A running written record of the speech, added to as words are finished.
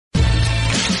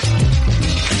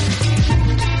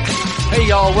Hey,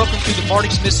 y'all. Welcome to the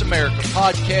Marty Smith's America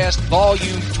podcast,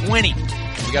 volume 20.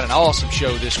 We got an awesome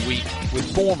show this week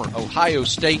with former Ohio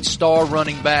State star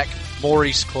running back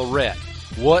Maurice Clarett.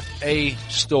 What a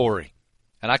story.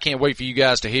 And I can't wait for you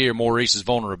guys to hear Maurice's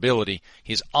vulnerability,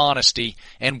 his honesty,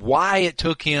 and why it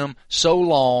took him so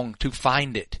long to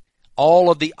find it. All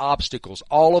of the obstacles,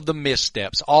 all of the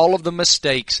missteps, all of the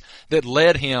mistakes that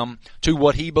led him to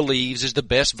what he believes is the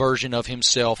best version of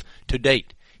himself to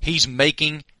date. He's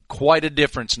making quite a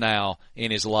difference now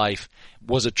in his life.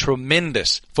 Was a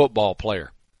tremendous football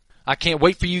player. I can't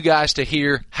wait for you guys to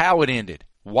hear how it ended,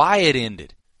 why it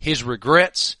ended, his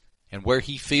regrets, and where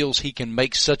he feels he can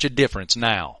make such a difference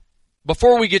now.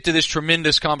 Before we get to this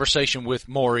tremendous conversation with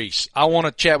Maurice, I want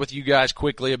to chat with you guys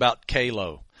quickly about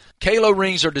Kalo. Kalo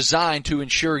rings are designed to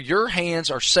ensure your hands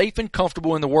are safe and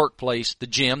comfortable in the workplace, the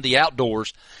gym, the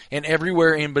outdoors, and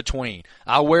everywhere in between.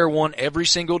 I wear one every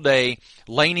single day.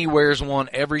 Lainey wears one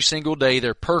every single day.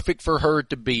 They're perfect for her at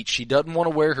the beach. She doesn't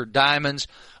want to wear her diamonds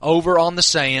over on the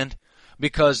sand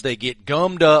because they get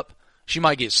gummed up. She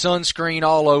might get sunscreen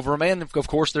all over them, and of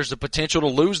course there's the potential to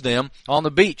lose them on the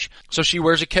beach. So she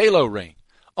wears a Kalo ring.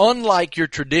 Unlike your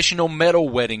traditional metal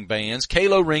wedding bands,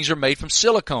 Kalo rings are made from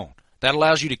silicone. That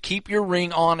allows you to keep your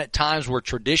ring on at times where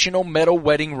traditional metal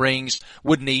wedding rings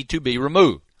would need to be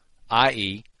removed,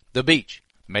 i.e. the beach,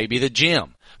 maybe the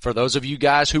gym. For those of you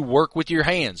guys who work with your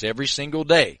hands every single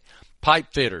day,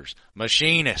 pipe fitters,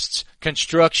 machinists,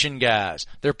 construction guys,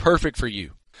 they're perfect for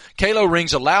you. Kalo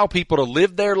rings allow people to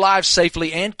live their lives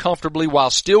safely and comfortably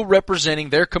while still representing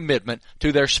their commitment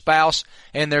to their spouse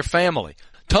and their family.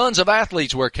 Tons of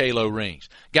athletes wear Kalo rings.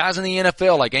 Guys in the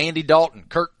NFL like Andy Dalton,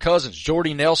 Kirk Cousins,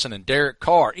 Jordy Nelson, and Derek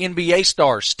Carr. NBA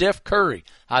stars Steph Curry,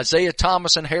 Isaiah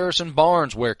Thomas, and Harrison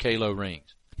Barnes wear Kalo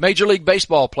rings. Major League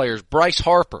Baseball players Bryce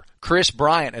Harper, Chris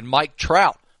Bryant, and Mike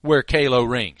Trout wear Kalo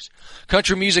rings.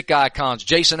 Country music icons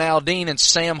Jason Aldean and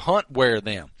Sam Hunt wear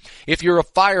them. If you're a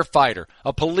firefighter,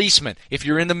 a policeman, if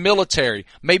you're in the military,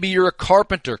 maybe you're a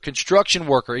carpenter, construction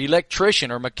worker,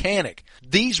 electrician, or mechanic,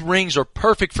 these rings are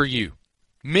perfect for you.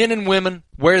 Men and women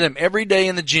wear them every day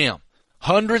in the gym.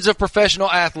 Hundreds of professional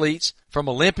athletes, from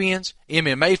Olympians,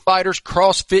 MMA fighters,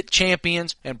 CrossFit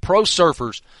champions, and pro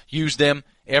surfers use them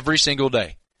every single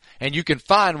day. And you can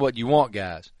find what you want,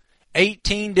 guys.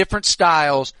 18 different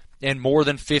styles and more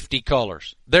than 50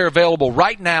 colors. They're available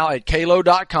right now at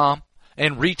Kalo.com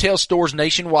and retail stores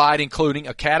nationwide, including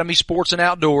Academy Sports and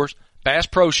Outdoors, Bass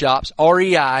Pro Shops,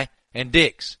 REI, and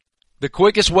Dick's. The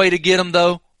quickest way to get them,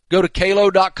 though, go to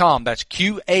Kalo.com, that's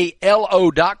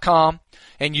Qalo.com,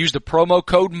 and use the promo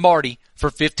code Marty for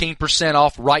 15%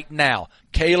 off right now.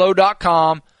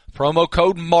 Kalo.com, promo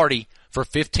code Marty for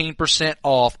 15%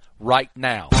 off right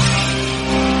now.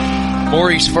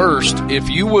 Maurice, first, if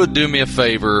you would do me a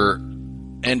favor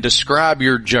and describe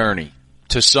your journey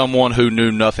to someone who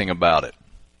knew nothing about it.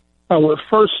 I would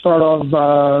first start off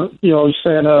by,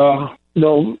 saying,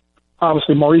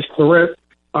 obviously Maurice Clarett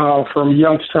from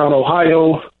Youngstown,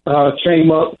 Ohio.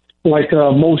 Came up like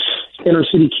most inner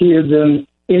city kids in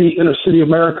any inner city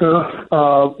America,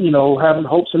 having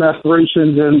hopes and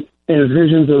aspirations and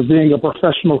visions of being a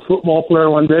professional football player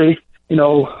one day,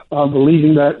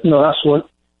 believing that, that's what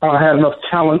I had enough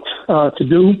talent to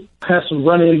do. Had some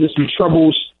run-ins and some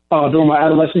troubles during my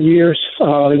adolescent years.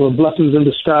 They were blessings in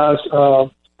disguise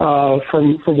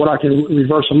from what I can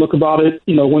reverse and look about it.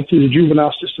 Went through the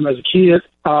juvenile system as a kid.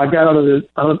 I got out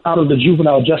of the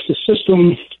juvenile justice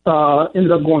system,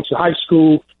 ended up going to high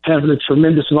school, having a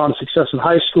tremendous amount of success in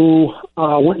high school.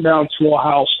 Went down to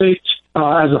Ohio State.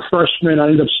 As a freshman, I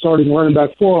ended up starting running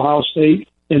back for Ohio State.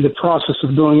 In the process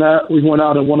of doing that, we went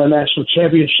out and won a national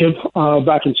championship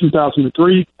back in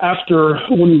 2003. After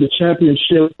winning the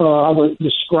championship, I would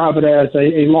describe it as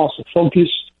a loss of focus,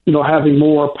 having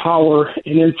more power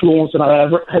and influence than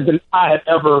I had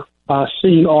ever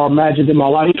seen or imagined in my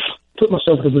life. Put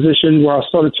myself in a position where I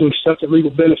started to accept the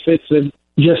legal benefits and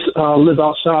just live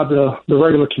outside the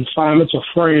regular confinements or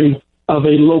frame of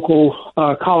a local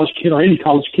college kid or any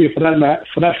college kid for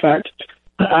that fact.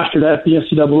 After that, the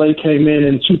NCAA came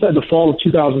in the fall of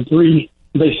 2003.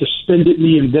 They suspended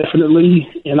me indefinitely,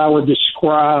 and I would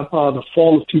describe the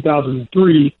fall of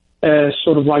 2003 as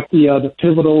sort of like the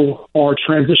pivotal or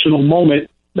transitional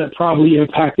moment that probably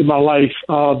impacted my life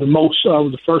the most.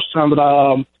 The first time that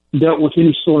I dealt with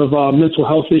any sort of mental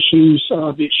health issues,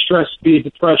 be it stress, be it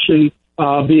depression,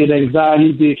 be it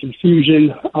anxiety, be it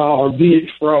confusion, or be it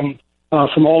from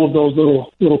all of those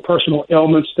little personal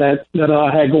ailments that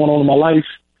I had going on in my life.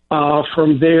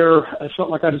 From there, I felt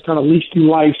like I just kind of leafed through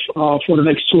life for the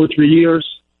next 2 or 3 years.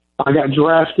 I got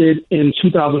drafted in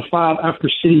 2005 after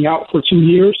sitting out for 2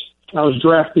 years. I was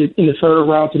drafted in the third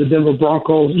round to the Denver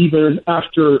Broncos, even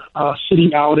after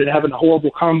sitting out and having a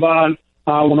horrible combine.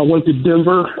 When I went to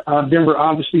Denver, Denver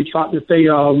obviously thought that they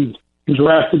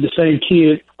drafted the same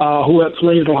kid who had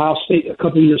played at Ohio State a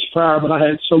couple of years prior, but I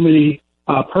had so many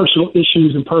personal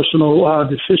issues and personal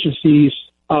deficiencies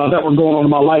that were going on in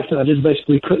my life that I just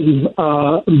basically couldn't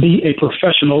be a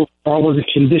professional, or I wasn't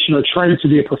conditioned or trained to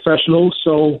be a professional.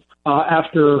 So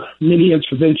after many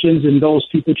interventions and those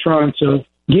people trying to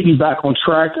get me back on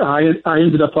track, I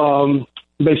ended up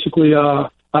basically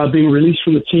being released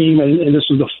from the team, and this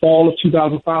was the fall of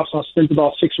 2005, so I spent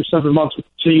about 6 or 7 months with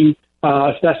the team,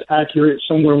 if that's accurate,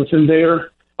 somewhere within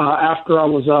there. After I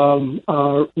was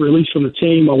released from the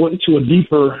team, I went into a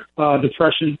deeper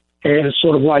depression, and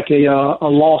sort of like a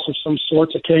loss of some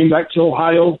sorts. I came back to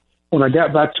Ohio. When I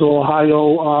got back to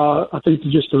Ohio, I think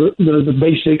just the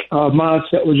basic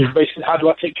mindset was just basically, how do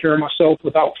I take care of myself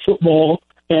without football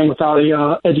and without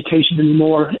education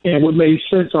anymore? And what made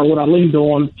sense, or what I leaned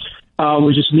on,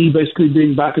 was just me basically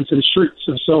being back into the streets.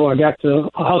 And so I got to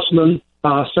hustling,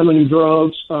 selling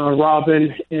drugs,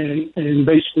 robbing, and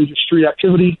basically just street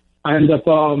activity. I ended up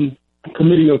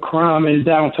committing a crime in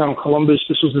downtown Columbus.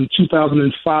 This was in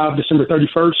 2005, December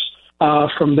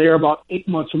 31st. From there, about 8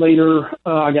 months later,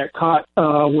 I got caught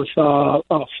with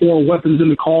 4 weapons in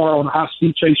the car on a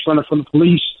high-speed chase running from the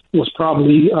police. It was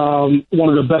probably one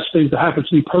of the best things that happened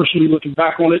to me personally, looking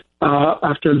back on it.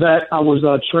 After that, I was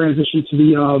transitioned to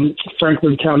the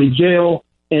Franklin County Jail.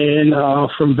 And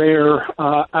from there,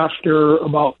 after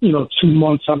about 2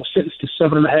 months, I was sentenced to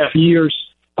 7.5 years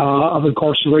of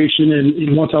incarceration.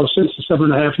 And once I was sentenced to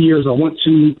 7.5 years, I went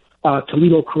to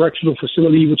Toledo Correctional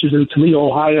Facility, which is in Toledo,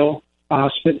 Ohio. I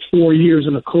spent 4 years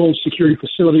in a closed security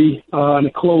facility. And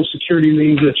a closed security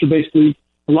means that you're basically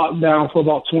locked down for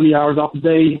about 20 hours off a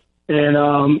day.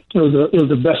 And it was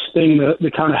the best thing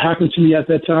that kind of happened to me at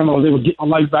that time. I was able to get my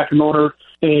life back in order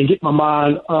and get my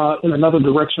mind in another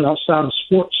direction outside of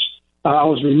sports. I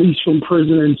was released from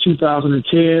prison in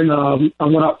 2010. I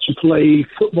went out to play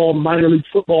football, minor league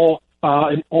football,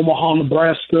 in Omaha,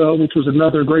 Nebraska, which was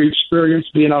another great experience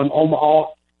being out in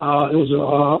Omaha. It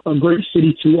was a great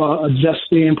city to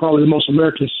adjust in, probably the most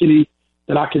American city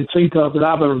that I can think of that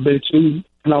I've ever been to.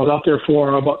 And I was out there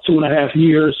for about 2.5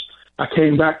 years. I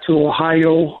came back to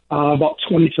Ohio about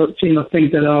 2013. I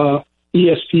think that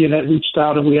ESPN had reached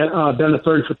out and we had done a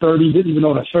 30 for 30. Didn't even know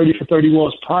what a 30 for 30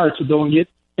 was prior to doing it.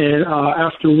 And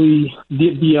after we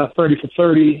did the 30 for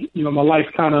 30, my life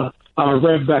kind of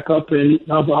revved back up, and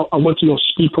I went to go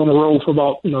speak on the road for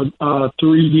about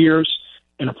 3 years.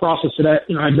 In the process of that,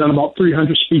 I'd done about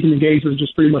 300 speaking engagements,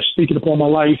 just pretty much speaking upon my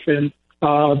life and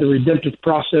the redemptive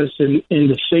process and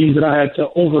the things that I had to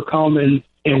overcome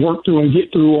and work through and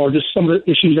get through, or just some of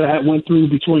the issues that I had went through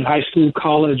between high school,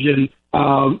 college, and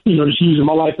just using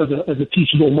my life as a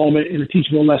teachable moment and a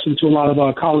teachable lesson to a lot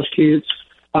of college kids,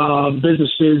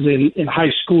 businesses, and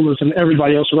high schoolers and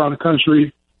everybody else around the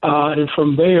country. And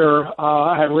from there,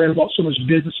 I had read about so much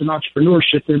business and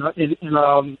entrepreneurship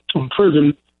in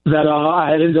prison that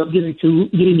I had ended up getting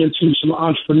into some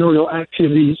entrepreneurial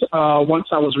activities once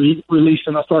I was released,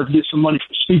 and I started to get some money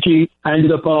for speaking. I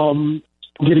ended up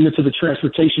getting into the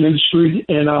transportation industry,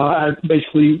 and I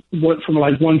basically went from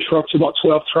like 1 truck to about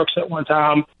 12 trucks at one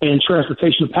time, and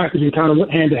transportation and packaging kind of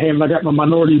went hand to hand. I got my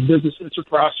minority business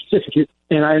enterprise certificate,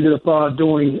 and I ended up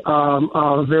doing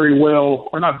very well,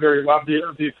 or not very well, I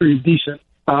did pretty decent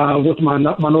with my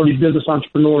minority business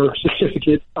entrepreneur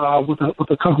certificate with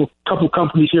a couple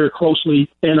companies here closely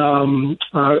in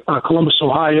Columbus,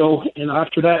 Ohio. And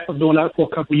after that, of doing that for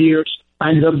a couple of years, I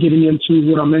ended up getting into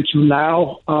what I'm into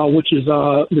now, which is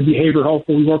the behavioral health,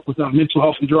 where we work with mental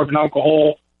health and drug and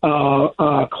alcohol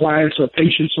clients or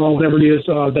patients or whatever it is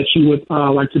that you would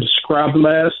like to describe them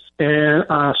as. And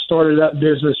I started that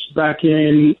business back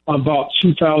in about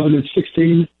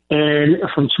 2016. And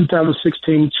from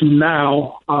 2016 to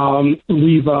now,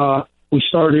 we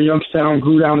started in Youngstown,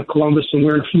 grew down to Columbus, and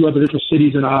we're in a few other different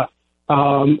cities. And I'm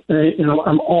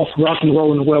off rock and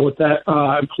rolling well with that.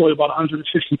 I employ about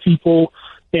 150 people,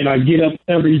 and I get up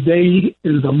every day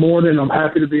in the morning. I'm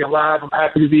happy to be alive. I'm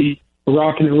happy to be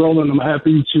rocking and rolling. I'm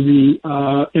happy to be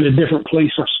in a different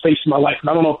place or space in my life. And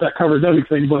I don't know if that covers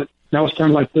everything, but that was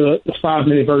kind of like the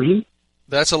 5-minute version.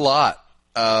 That's a lot.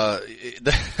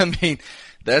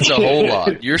 That's a whole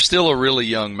lot. You're still a really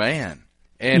young man.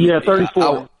 And yeah,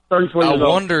 34. 34 years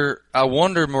old. I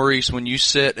wonder, Maurice, when you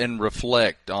sit and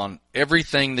reflect on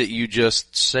everything that you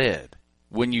just said,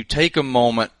 when you take a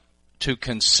moment to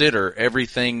consider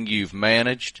everything you've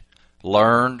managed,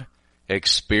 learned,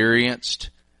 experienced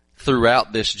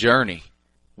throughout this journey,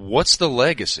 what's the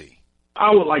legacy?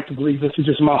 I would like to believe, this is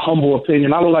just my humble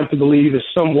opinion, I would like to believe that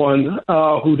someone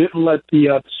who didn't let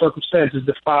the circumstances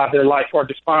define their life or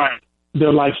define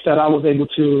their life, that I was able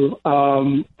to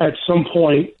at some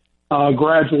point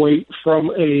graduate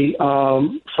from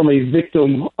a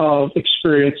victim of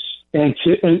experience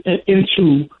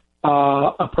into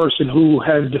a person who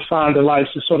has defined their life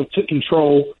and sort of took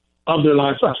control of their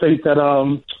life. I think that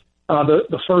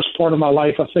the first part of my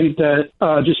life, I think that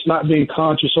just not being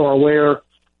conscious or aware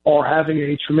or having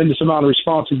a tremendous amount of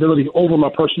responsibility over my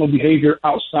personal behavior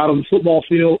outside of the football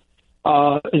field,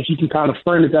 if you can kind of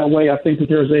frame it that way, I think that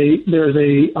there's a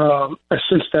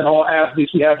sense that all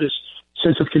athletes, we have this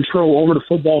sense of control over the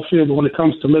football field, but when it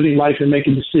comes to living life and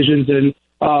making decisions and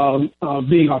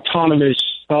being autonomous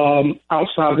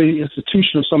outside of any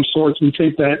institution of some sort, we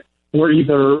think that we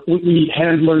need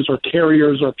handlers or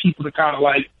carriers or people to kind of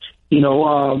like,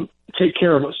 take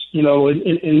care of us, and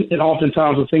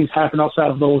oftentimes when things happen outside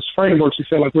of those frameworks, we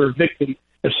feel like we're a victim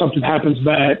if something happens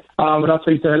bad. But I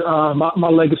think that my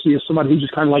legacy is somebody who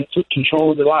just kind of like took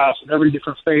control of their lives in every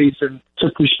different phase and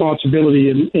took responsibility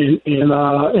in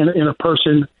a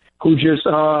person who just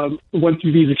went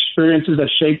through these experiences that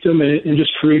shaped them and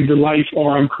just created the life,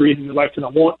 or I'm creating the life that I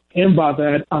want. And by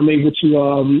that, I'm able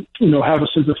to, have a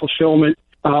sense of fulfillment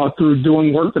through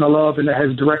doing work that I love and that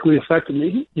has directly affected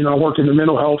me. I work in the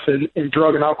mental health and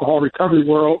drug and alcohol recovery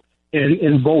world,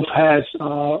 and both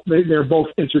they're both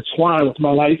intertwined with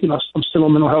my life. I'm still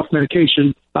on mental health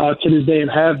medication to this day and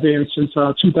have been since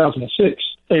 2006.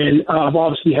 And I've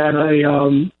obviously had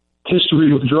a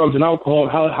history with drugs and alcohol,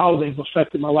 how they've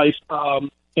affected my life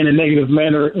in a negative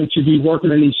manner, and to be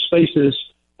working in these spaces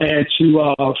and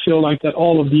to feel like that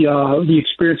all of the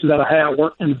experiences that I had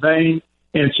weren't in vain,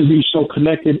 and to be so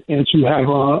connected and to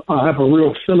have a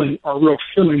real feeling or real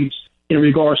feelings in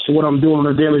regards to what I'm doing on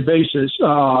a daily basis,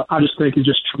 I just think it's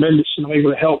just tremendous, and I'm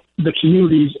able to help the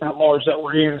communities at large that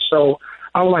we're in. So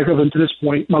I would like, up until this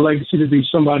point, my legacy to be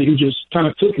somebody who just kind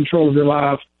of took control of their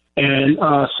life, and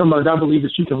somebody that I believe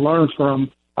that you can learn from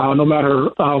no matter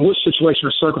what situation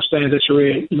or circumstance that you're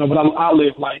in. But I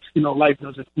live life. Life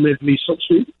doesn't live me, so to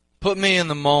speak. Put me in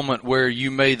the moment where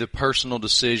you made the personal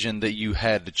decision that you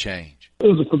had to change. It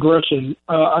was a progression.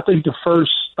 I think the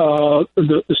first,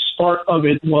 the start of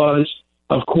it was,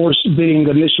 of course, being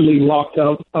initially locked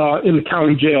up in the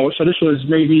county jail. So this was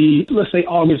maybe, let's say,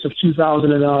 August of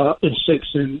 2006.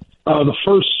 And the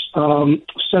first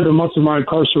 7 months of my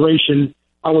incarceration,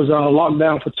 I was locked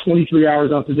down for 23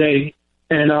 hours out the day.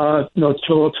 And,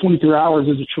 23 hours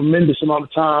is a tremendous amount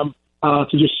of time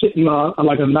to just sit in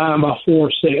like a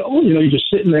 9x4 cell. You're just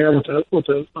sitting there with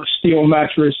a steel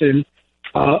mattress and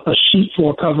a sheet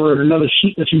for a cover and another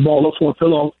sheet that you ball up for a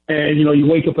pillow. And, you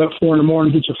wake up at 4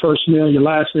 a.m, get your first meal, your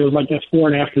last meal is like at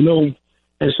 4 p.m.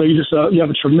 And so you just, you have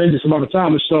a tremendous amount of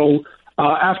time. And so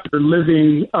after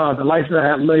living the life that I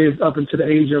had lived up until the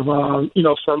age of,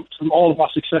 from all of my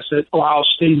success at Ohio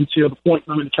State until the point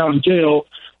I'm in the county jail,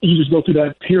 you just go through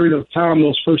that period of time,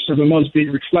 those first 7 months,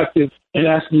 being reflective and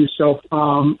asking yourself,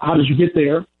 how did you get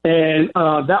there? And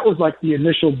that was like the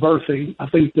initial birthing. I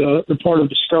think the part of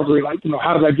discovery, like,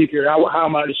 how did I get here? How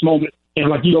am I at this moment? And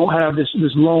like, you don't have this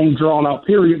long drawn out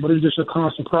period, but it's just a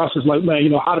constant process. Like,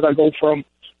 man, how did I go from,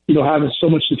 having so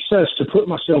much success to put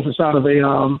myself inside of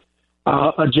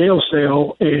a jail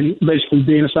cell and basically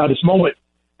being inside this moment?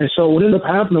 And so what ended up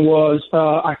happening was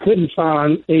I couldn't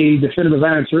find a definitive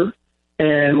answer.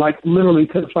 And like literally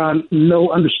couldn't find no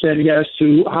understanding as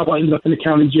to how I ended up in the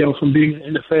county jail from being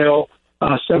in the NFL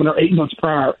 7 or 8 months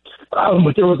prior.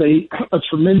 But there was a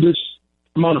tremendous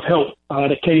amount of help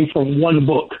that came from one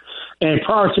book. And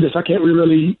prior to this, I can't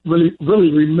really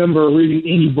remember reading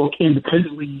any book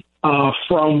independently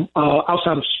from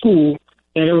outside of school.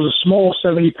 And it was a small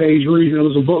 70-page read. It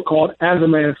was a book called As a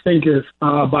Man Thinketh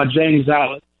by James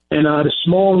Allen. And the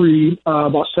small read,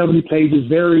 about 70 pages,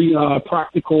 very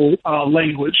practical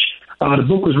language. The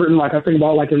book was written, like, I think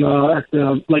about like in at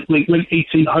the late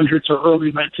 1800s or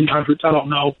early 1900s, I don't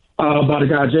know, by the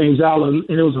guy James Allen.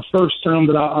 And it was the first time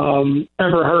that I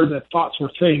ever heard that thoughts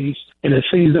were things, and the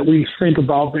things that we think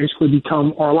about basically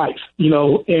become our life.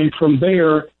 And from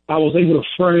there, I was able to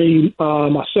frame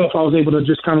myself. I was able to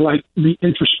just kind of like be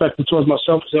introspective towards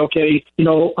myself and say, okay,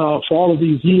 for all of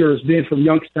these years, being from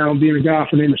Youngstown, being a guy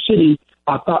from the inner city,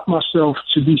 I thought myself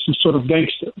to be some sort of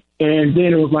gangster. And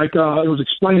then it was like, it was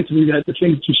explained to me that the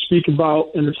things that you speak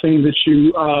about and the things that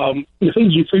you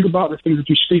think about, the things that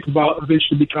you speak about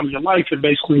eventually become your life. And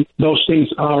basically those things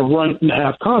run and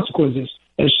have consequences.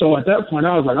 And so at that point,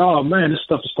 I was like, oh, man, this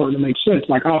stuff is starting to make sense.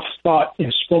 Like, I thought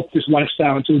and spoke this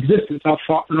lifestyle into existence. I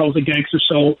thought that I was a gangster,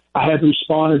 so I had to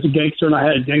respond as a gangster, and I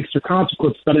had gangster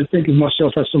consequences. I didn't think of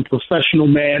myself as some professional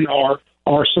man or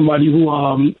somebody who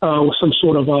was some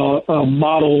sort of a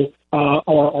model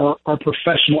or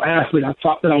professional athlete. I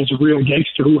thought that I was a real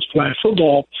gangster who was playing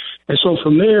football. And so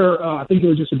from there, I think it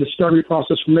was just a discovery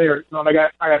process from there. You know, I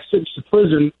got sentenced to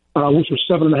prison, which was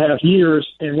 7.5 years.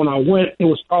 And when I went, it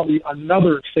was probably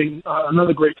another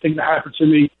great thing that happened to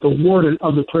me. The warden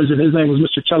of the prison, his name was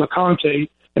Mr. Teleconte.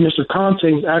 And Mr.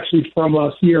 Conte was actually from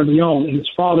Sierra Leone, and his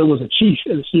father was a chief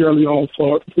in Sierra Leone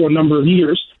for a number of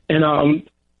years. And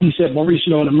he said, Maurice,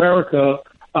 you know, in America,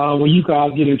 when you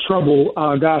guys get in trouble,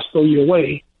 guys throw you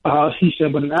away. He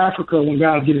said, but in Africa, when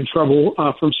guys get in trouble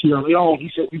from Sierra Leone, he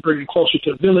said, we bring them closer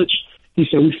to the village. He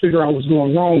said, we figure out what's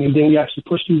going wrong, and then we actually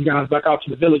push these guys back out to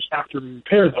the village after we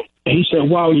repair them. And he said,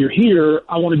 while you're here,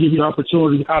 I want to give you an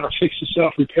opportunity to kind of fix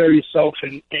yourself, repair yourself,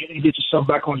 and get yourself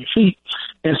back on your feet.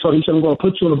 And so he said, I'm going to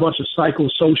put you in a bunch of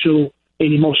psychosocial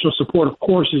and emotional supportive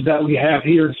courses that we have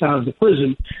here inside of the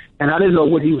prison. And I didn't know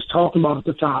what he was talking about at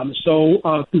the time. So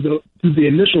through the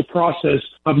initial process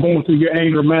of going through your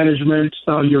anger management,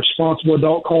 your responsible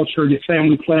adult culture, your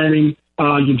family planning,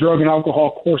 your drug and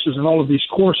alcohol courses, and all of these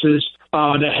courses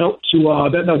that helped to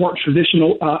that weren't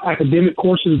traditional academic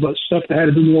courses, but stuff that had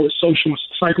to do more with social,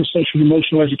 psychosocial,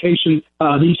 emotional education.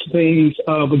 These things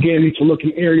began me to look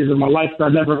in areas of my life that I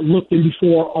never looked in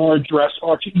before or addressed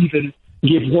or to even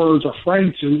give words or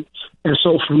frame to. And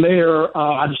so from there,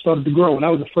 I just started to grow. And that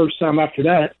was the first time after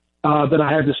that that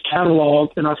I had this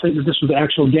catalog, and I think that this was the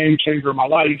actual game changer in my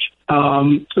life.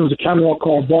 It was a catalog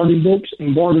called Bargain Books,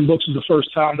 and Bargain Books was the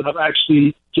first time that I've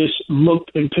actually just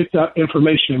looked and picked up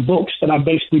information in books that I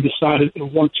basically decided I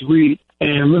wanted to read.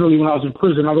 And literally when I was in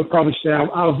prison, I would probably say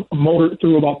I've motored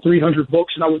through about 300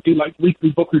 books, and I would do like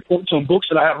weekly book reports on books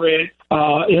that I had read.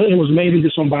 It was mainly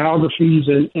just on biographies,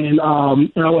 and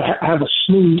I would have a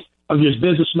slew of just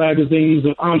business magazines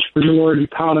of Entrepreneur and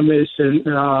Economist and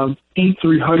Inc.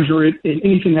 300 and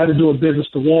anything that had to do with business,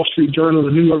 the Wall Street Journal,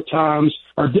 the New York Times,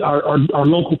 our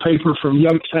local paper from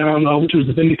Youngstown, which was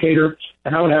the Vindicator.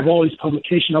 And I would have all these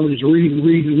publications. I would just read and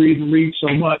read and read and read so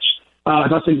much.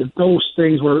 And I think that those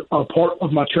things were a part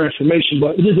of my transformation,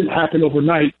 but it didn't happen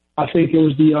overnight. I think it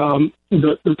was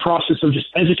the process of just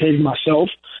educating myself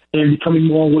and becoming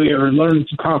more aware and learning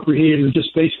to comprehend and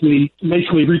just basically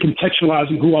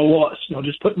recontextualizing who I was. You know,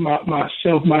 just putting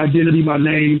myself, my identity, my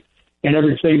name, and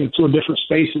everything into a different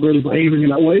space and really behaving in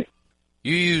that way.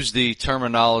 You use the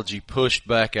terminology pushed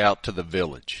back out to the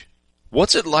village.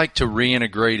 What's it like to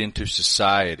reintegrate into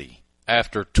society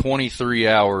after 23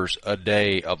 hours a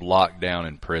day of lockdown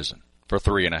in prison for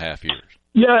 3.5 years?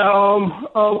 Yeah,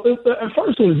 at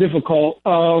first it was difficult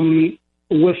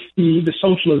with the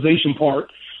socialization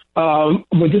part.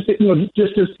 But just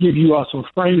to give you some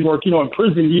framework, in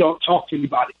prison you don't talk to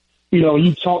anybody.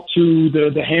 You talk to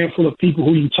the handful of people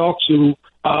who you talk to,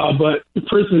 but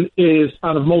prison is,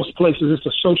 out of most places, it's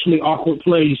a socially awkward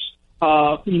place.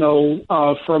 From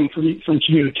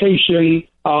communication,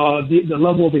 the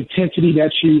level of intensity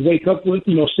that you wake up with.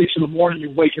 6 in the morning,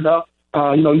 you're waking up.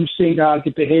 You've seen guys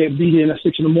get their head beat in at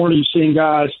 6 in the morning. You've seen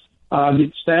guys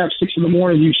get stabbed 6 in the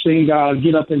morning. You've seen guys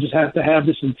get up and just have to have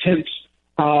this intense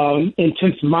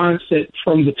mindset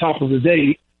from the top of the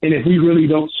day. And if we really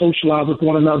don't socialize with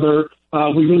one another,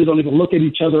 we really don't even look at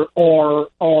each other or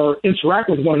interact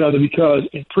with one another, because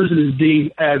in prison is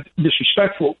deemed as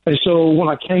disrespectful. And so when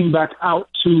I came back out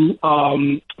to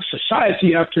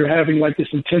society after having like this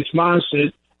intense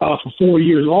mindset for 4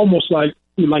 years, almost like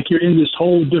you're in this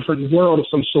whole different world of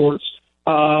some sorts,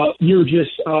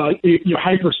 you're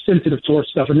hypersensitive towards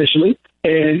stuff initially.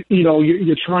 And,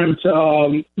 you're trying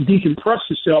to decompress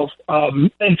yourself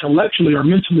intellectually or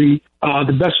mentally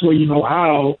the best way you know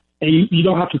how. And you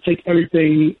don't have to take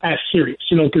everything as serious,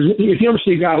 because if you ever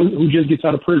see a guy who just gets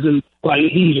out of prison, like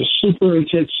he's just super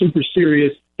intense, super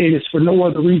serious, and it's for no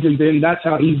other reason than that's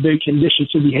how he's been conditioned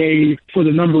to behave for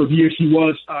the number of years he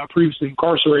was previously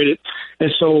incarcerated.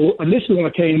 And so initially when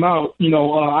I came out,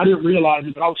 I didn't realize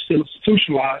it, but I was still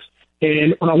institutionalized.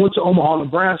 And when I went to Omaha,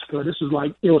 Nebraska, this is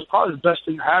it was probably the best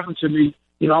thing that happened to me.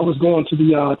 I was going to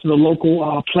the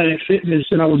local Planet Fitness,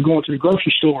 and I was going to the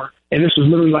grocery store. And this was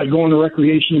literally like going to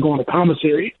recreation and going to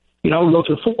commissary. I would go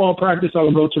to the football practice. I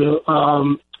would go to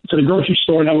the grocery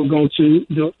store, and I would go to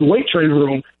the weight training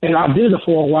room. And I did it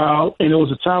for a while. And there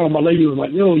was a time when my lady was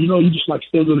like, you just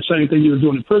still doing the same thing you were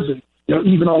doing in prison.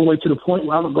 Even all the way to the point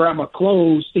where I would grab my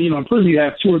clothes. In prison you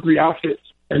have 2 or 3 outfits.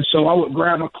 And so I would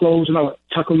grab my clothes and I would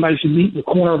tuck them nice and neat in the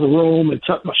corner of a room and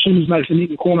tuck my shoes nice and neat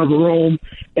in the corner of a room.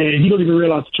 And you don't even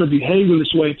realize that you're behaving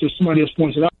this way until somebody else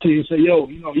points it out to you and say, yo,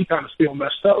 you kind of feel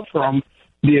messed up from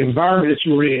the environment that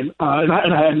you were in. And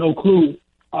I had no clue.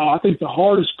 I think the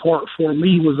hardest part for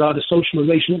me was the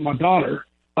socialization with my daughter.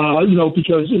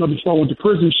 Because, before I went to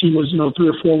prison, she was, 3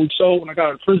 or 4 weeks old. When I got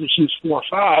out of prison, she was 4 or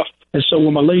 5. And so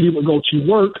when my lady would go to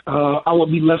work, I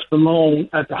would be left alone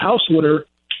at the house with her.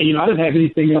 And, I didn't have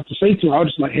anything else to say to her. I was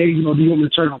just like, hey, do you want me to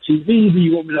turn on TV? Do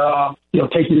you want me to,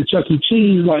 take you to Chuck E.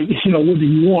 Cheese? Like, what do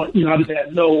you want? I just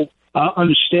had no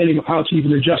understanding of how to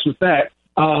even adjust with that.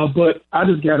 But I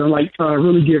just got to,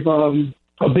 really give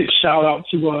a big shout out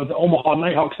to the Omaha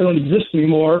Nighthawks. They don't exist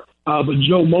anymore. But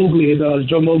Joe Mowgli,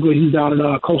 he's down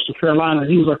in Coastal Carolina.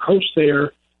 He was our coach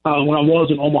there when I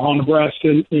was in Omaha,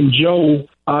 Nebraska. And Joe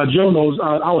knows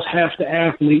I was half the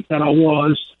athlete that I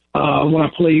was when I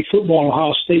played football at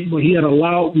Ohio State, but he had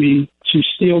allowed me to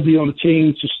still be on the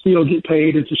team, to still get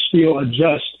paid, and to still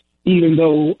adjust, even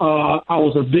though I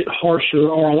was a bit harsher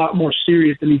or a lot more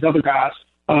serious than these other guys.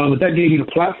 But that gave me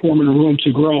the platform and the room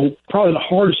to grow. Probably the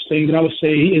hardest thing that I would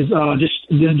say is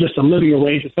just a living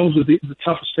arrangement. Those are the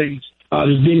toughest things.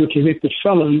 Just being a convicted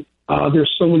felon,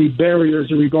 there's so many barriers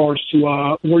in regards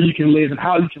to where you can live and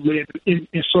how you can live,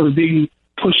 and sort of being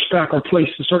pushed back or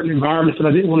placed in certain environments that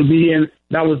I didn't want to be in.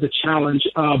 That was the challenge,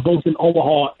 both in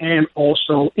Omaha and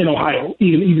also in Ohio,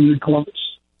 even in Columbus.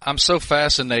 I'm so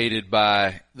fascinated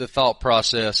by the thought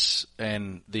process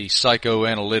and the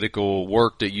psychoanalytical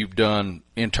work that you've done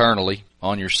internally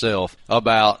on yourself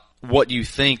about what you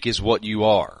think is what you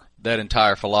are, that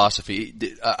entire philosophy.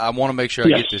 I want to make sure I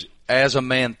get this. As a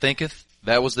Man Thinketh,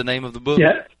 that was the name of the book?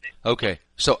 Yeah. Okay.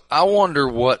 So I wonder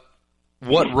what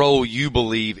role you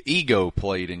believe ego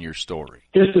played in your story.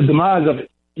 It's the demise of it.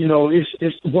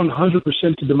 It's 100%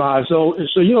 the demise. So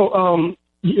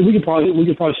we could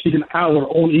probably speak an hour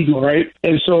on ego, right?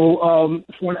 And so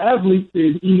for an athlete,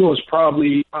 the ego is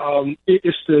probably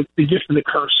it's the gift and the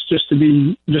curse, just to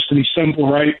be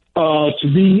simple, right?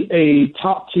 To be a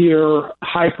top tier,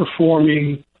 high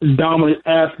performing, dominant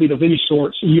athlete of any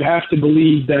sort, you have to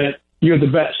believe that you're the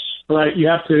best, right? You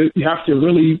have to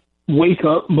really wake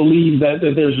up, believe that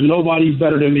there's nobody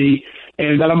better than me,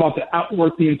 and that I'm about to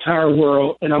outwork the entire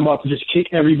world, and I'm about to just kick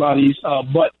everybody's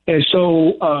butt. And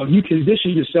so you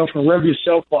condition yourself and rev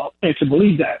yourself up and to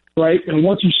believe that, right? And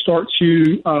once you start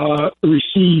to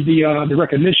receive the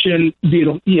recognition, be it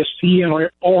on ESPN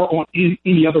or on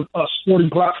any other sporting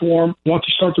platform, once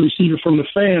you start to receive it from the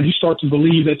fans, you start to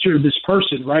believe that you're this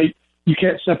person, right? You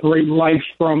can't separate life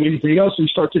from anything else, and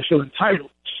you start to feel entitled.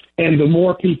 And the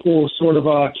more people sort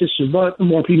of kiss your butt, the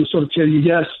more people sort of tell you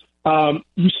yes,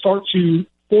 you start to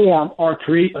form or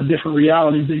create a different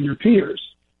reality than your peers.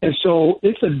 And so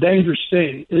it's a dangerous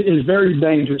thing. It is very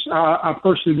dangerous. I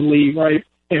personally believe, right,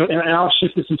 and I'll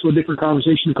shift this into a different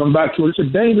conversation to come back to it. It's a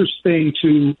dangerous thing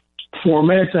for a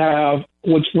man to have,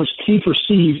 which he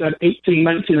perceives at 18,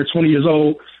 19, or 20 years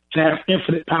old, to have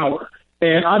infinite power.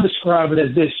 And I describe it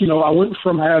as this, I went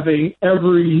from having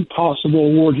every possible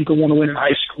award you could want to win in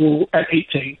high school at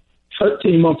 18.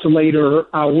 13 months later,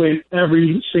 I win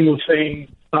every single thing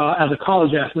as a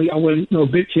college athlete. I win,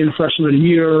 Big Ten Freshman of the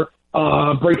Year,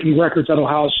 breaking records at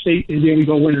Ohio State, and then we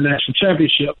go win the national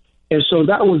championship. And so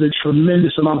that was a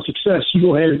tremendous amount of success. You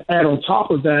go ahead and add on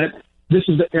top of that, this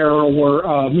is the era where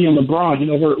me and LeBron,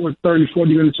 we're 30,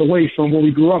 40 minutes away from where we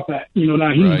grew up at.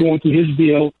 Now he's going through his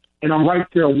deal, and I'm right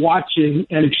there watching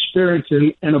and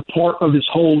experiencing and a part of this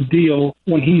whole deal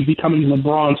when he's becoming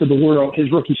LeBron to the world,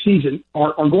 his rookie season,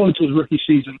 or going into his rookie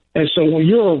season. And so when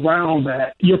you're around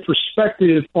that, your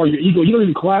perspective or your ego, you don't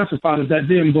even classify it as that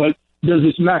then, but there's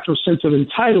this natural sense of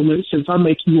entitlement since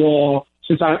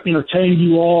I entertain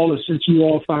you all, and since you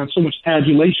all find so much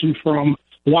adulation from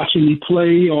watching me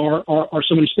play or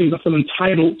so many things, I feel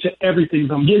entitled to everything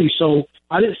that I'm getting. So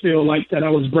I didn't feel like that I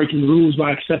was breaking rules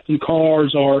by accepting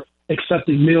cars or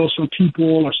accepting meals from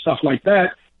people or stuff like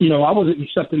that. I wasn't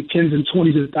accepting tens and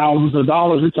twenties of thousands of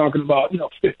dollars. We're talking about,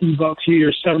 $50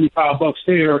 here, $75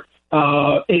 there.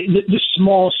 Just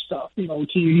small stuff, can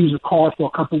you use a car for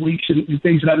a couple of weeks and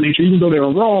things of that nature. Even though they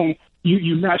were wrong,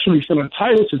 you naturally feel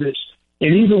entitled to this.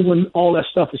 And even when all that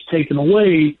stuff is taken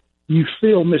away, you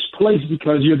feel misplaced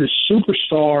because you're the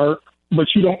superstar, but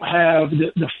you don't have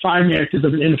the finances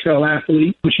of an NFL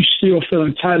athlete, but you still feel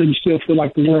entitled. You still feel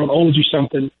like the world owes you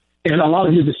something. And a lot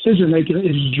of your decision-making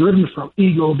is driven from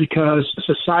ego because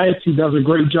society does a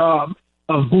great job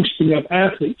of boosting up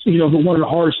athletes. But one of the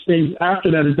hardest things after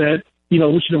that is that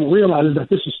what you don't realize is that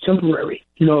this is temporary.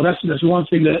 That's one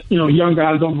thing that, young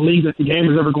guys don't believe, that the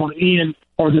game is ever going to end,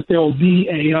 or that there will be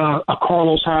a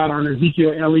Carlos Hyde or an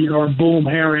Ezekiel Elliott or a Boom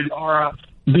Herron or a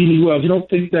Beanie Wells. You don't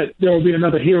think that there will be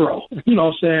another hero. You know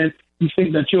what I'm saying? You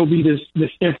think that you'll be this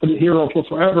infinite hero for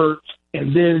forever,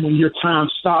 and then when your time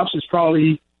stops, it's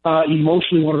probably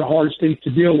emotionally one of the hardest things to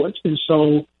deal with. And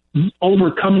so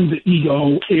overcoming the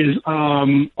ego is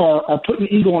or putting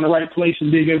the ego in the right place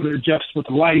and being able to adjust with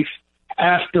life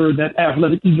after that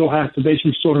athletic ego has to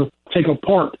basically sort of take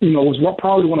apart, was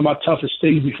probably one of my toughest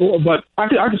things before. But I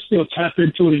could still tap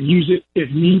into it and use it if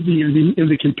need be in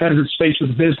the competitive space of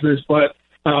the business. But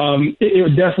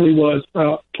it definitely was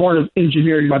part of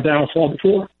engineering my downfall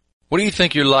before. What do you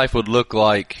think your life would look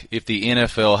like if the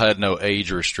NFL had no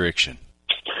age restriction?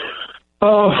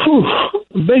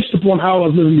 Based upon how I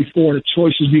was living before, the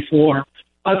choices before,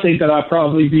 I think that I'd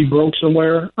probably be broke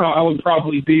somewhere. I would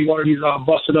probably be one of these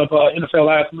busted up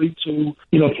NFL athletes who,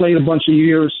 played a bunch of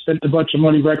years, spent a bunch of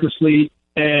money recklessly,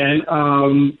 and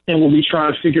will be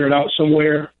trying to figure it out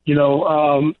somewhere, and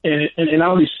I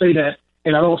always say that,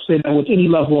 and I don't say that with any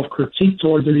level of critique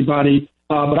towards anybody,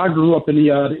 but I grew up in the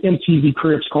MTV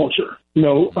Cribs culture.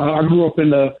 I grew up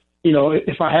in the,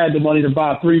 if I had the money to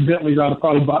buy 3 Bentleys, I'd have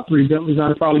probably bought 3 Bentleys. I'd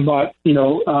have probably bought,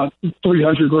 $300,000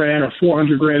 or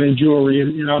 $400,000 in jewelry.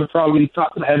 And, I'd have probably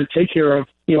thought that I had to take care of,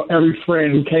 every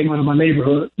friend who came out of my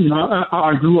neighborhood.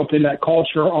 I grew up in that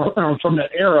culture or from that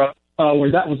era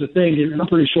where that was a thing. And I'm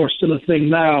pretty sure it's still a thing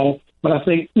now. But I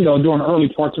think, during the early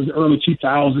parts of the early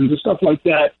 2000s and stuff like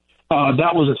that,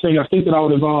 that was a thing. I think that I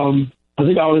would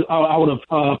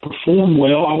have performed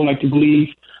well. I would like to believe.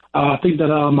 I think that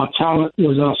my talent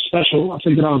was special. I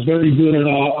think that I was very good at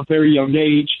a very young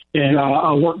age, and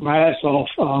I worked my ass off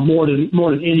more than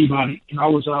anybody. I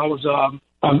was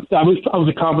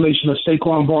a combination of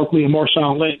Saquon Barkley and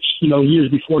Marshawn Lynch. Years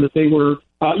before that they were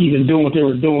even doing what they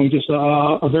were doing. Just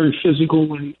a very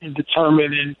physical and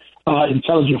determined and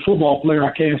intelligent football player.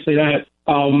 I can't say that.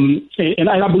 And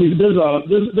I believe there's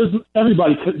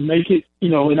everybody couldn't make it,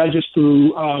 and not just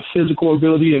through physical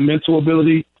ability and mental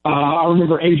ability. I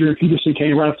remember Adrian Peterson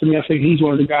came right up to me. I think he's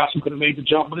one of the guys who could have made the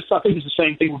jump. But I think it's the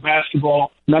same thing with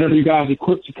basketball. Not every guy is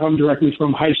equipped to come directly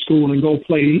from high school and go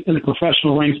play in the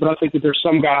professional ranks. But I think that there's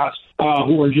some guys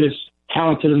who are just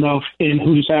talented enough and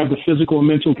who just have the physical and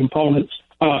mental components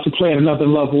to play at another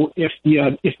level if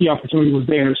the opportunity was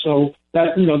there. So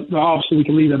that, obviously we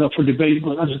can leave that up for debate,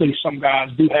 but I just think some guys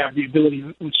do have the ability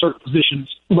in certain positions.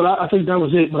 But I think that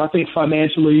was it. But I think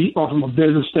financially or from a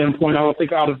business standpoint, I don't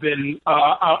think I would have been,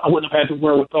 I wouldn't have had the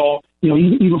wherewithal,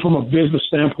 even from a business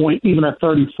standpoint, even at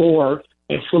 34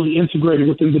 and fully integrated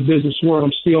within the business world,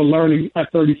 I'm still learning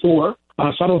at 34.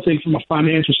 So I don't think from a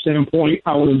financial standpoint,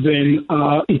 I would have been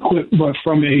equipped, but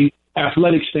from a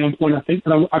athletic standpoint, I think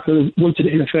that I could have went to the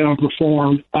NFL and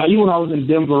performed. Even when I was in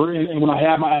Denver and when I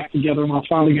had my act together, when I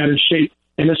finally got in shape,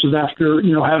 and this was after,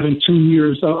 having 2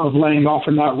 years of laying off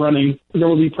and not running, there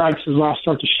would be practices where I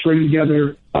start to string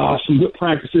together some good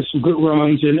practices, some good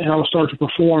runs, and I would start to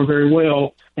perform very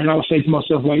well. And I would say to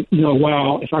myself,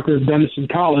 wow, if I could have done this in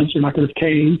college and I could have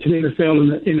came to the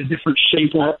NFL in a different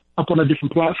shape or up on a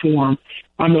different platform,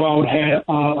 I know I would have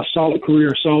a solid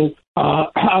career. So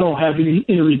I don't have any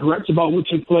regrets about what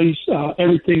took place.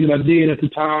 Everything that I did at the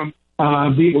time,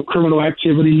 be it with criminal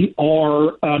activity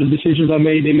or the decisions I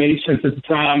made, they made sense at the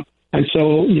time. And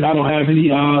so, I don't have any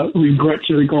regrets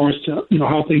in regards to,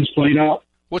 how things played out.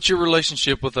 What's your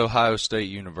relationship with Ohio State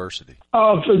University?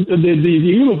 The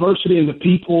university and the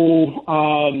people,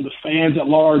 the fans at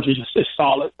large is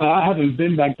solid. I haven't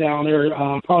been back down there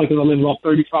probably because I live about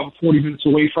 35 or 40 minutes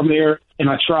away from there, and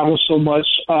I travel so much.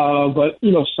 But,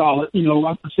 solid.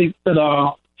 I think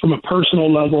that from a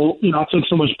personal level, I took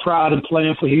so much pride in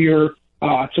playing for here.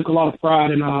 I took a lot of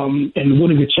pride in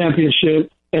winning the championship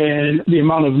and the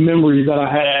amount of memories that I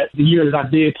had the year that I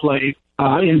did play.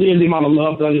 And the amount of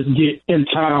love that I just get in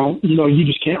town, you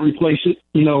just can't replace it.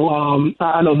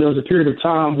 I know there was a period of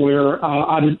time where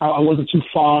I wasn't too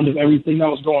fond of everything that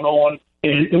was going on,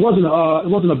 and it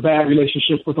wasn't a bad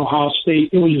relationship with Ohio State.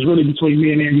 It was just really between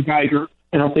me and Andy Geiger,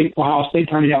 and I think Ohio State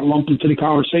kind of got lumped into the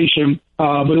conversation.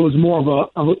 But it was more of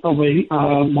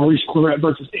a Maurice Clarett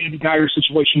versus Andy Geiger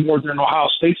situation more than an Ohio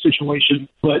State situation.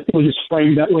 But it was just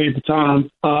framed that way at the time.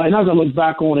 And as I look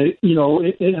back on it,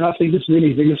 and I think this is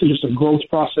anything, this is just a growth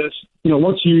process.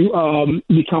 Once you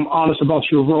become honest about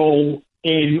your role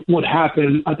and what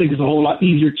happened, I think it's a whole lot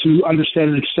easier to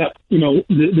understand and accept,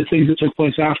 the things that took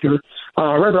place after.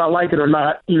 whether I like it or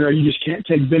not, you just can't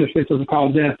take benefits as a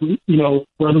college athlete.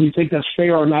 Whether we think that's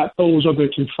fair or not, those are the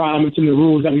confinements and the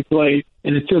rules that we play.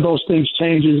 And until those things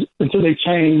until they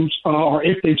change, or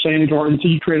if they change, or until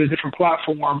you create a different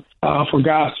platform for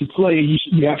guys to play,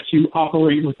 you have to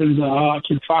operate within the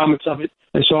confinements of it.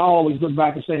 And so I always look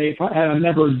back and say, hey, if I had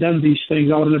never done these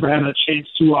things, I would have never had a chance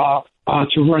to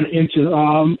run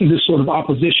into this sort of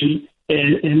opposition.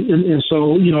 And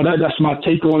so, that's my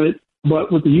take on it.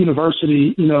 But with the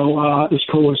university, it's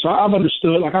cool. So I've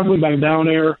understood. Like, I went back down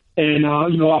there, and, I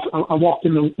walked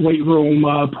in the weight room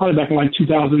probably back in like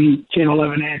 2010,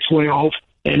 11, and 12.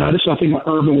 And this, I think, when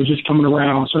Urban was just coming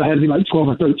around. So I had to be like 12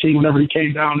 or 13 whenever he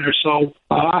came down there. So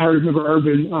I remember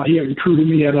Urban, he had recruited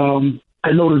me at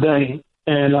Notre Dame.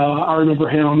 And I remember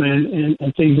him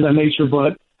and things of that nature.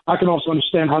 But I can also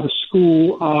understand how the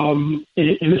school, and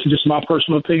this is just my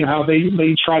personal opinion, how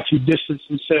they try to distance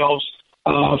themselves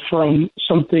from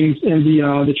some things in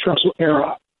the Tressel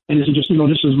era. And this is just,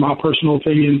 this is my personal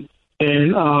opinion.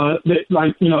 And,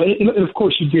 and of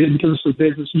course you get it because it's a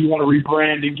business. You want to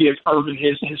rebrand and give Urban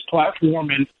his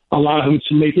platform and allow him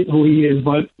to make it who he is.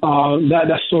 But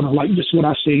that's sort of like just what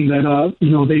I see that,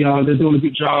 they're doing a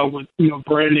good job with,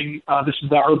 branding. This is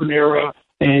the Urban era.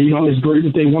 And, it's great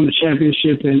that they won the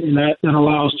championship, and that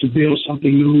allows to build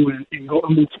something new and go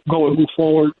and move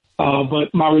forward.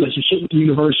 But my relationship with the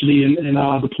university and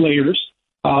the players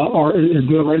is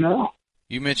good right now.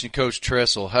 You mentioned Coach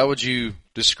Tressel. How would you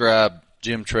describe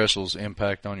Jim Tressel's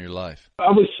impact on your life? I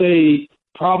would say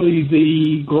probably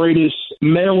the greatest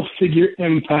male figure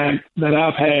impact that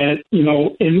I've had,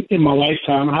 in my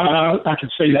lifetime. I can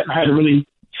say that. I had to really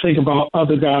think about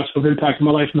other guys who have impacted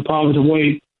my life in a positive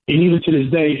way. And even to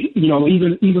this day,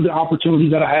 even the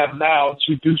opportunities that I have now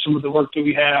to do some of the work that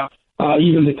we have,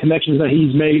 even the connections that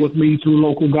he's made with me through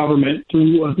local government,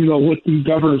 through, with the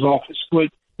governor's office,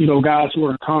 with, guys who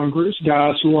are in Congress,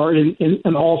 guys who are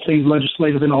in all things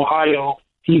legislative in Ohio.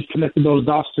 He's connected those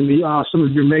dots to me. Some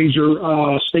of your major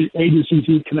state agencies,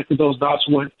 he's connected those dots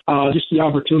with. Just the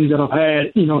opportunity that I've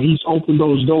had, he's opened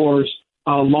those doors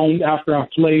long after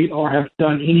I've played or have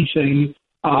done anything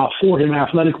for him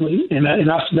athletically. And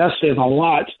that says a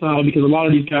lot because a lot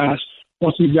of these guys,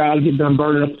 once these guys get done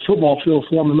burning up the football field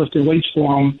for them and lifting weights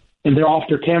for them, and they're off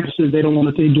their campuses, they don't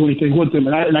want to do anything with them.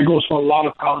 And that goes for a lot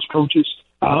of college coaches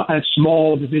at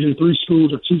small Division III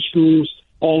schools or 2 schools,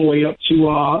 all the way up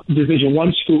to Division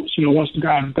I schools. Once the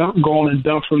guys gone and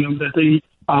done for them that they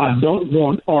don't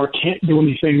want or can't do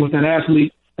anything with an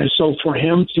athlete. And so for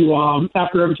him to,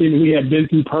 after everything that we had been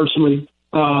through personally,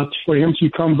 for him to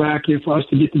come back and for us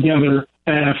to get together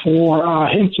and for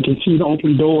him to continue to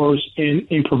open doors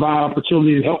and provide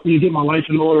opportunity to help me get my life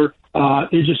in order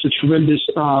is just a tremendous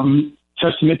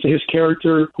testament to his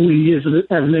character, who he is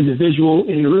as an individual,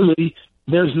 and really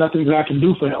there's nothing that I can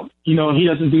do for him. He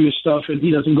doesn't do this stuff, and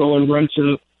he doesn't go and run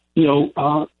to,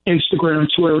 Instagram,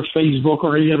 Twitter, Facebook,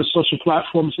 or any other social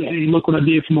platform and say, hey, look what I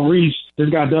did for Maurice. This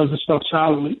guy does this stuff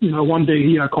silently. One day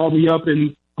he called me up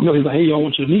and he's like, hey, I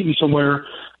want you to meet me somewhere.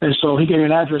 And so he gave me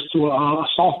an address to a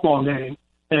softball game.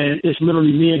 And it's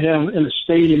literally me and him in the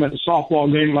stadium at the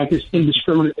softball game, like this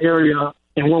indiscriminate area.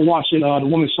 And we're watching the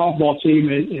women's softball team,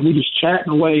 and we just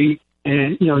chatting away.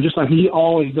 And, just like he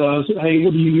always does, hey,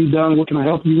 what have you done? What can I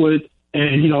help you with?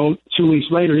 And, 2 weeks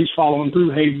later, he's following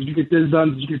through. Hey, did you get this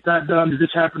done? Did you get that done? Did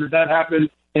this happen? Did that happen?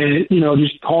 And,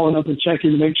 just calling up and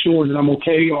checking to make sure that I'm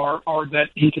okay or that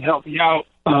he can help me out.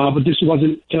 But this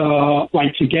wasn't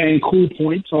like to gain cool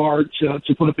points or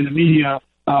to put up in the media.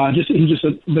 He's just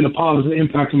been a positive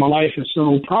impact in my life. And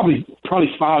so probably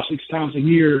 5-6 times a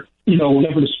year,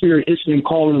 whenever the spirit hits me and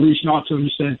calling and reaching out to him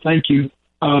and saying thank you.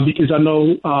 Because I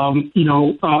know,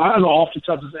 I know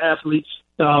oftentimes as athletes,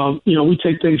 we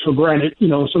take things for granted.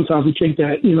 Sometimes we think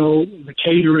that, the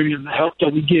catering and the help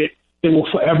that we get, it will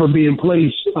forever be in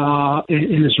place. And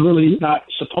it's really not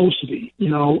supposed to be.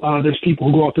 There's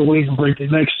people who go out their ways and break their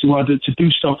necks to do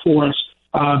stuff for us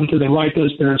because they like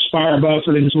us, they're inspired by us,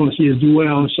 or they just want to see us do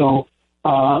well. And so,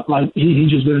 he's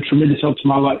just been a tremendous help to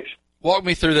my life. Walk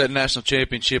me through that national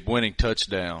championship winning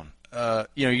touchdown.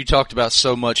 You talked about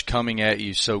so much coming at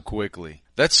you so quickly.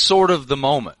 That's sort of the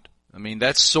moment. I mean,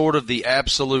 that's sort of the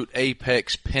absolute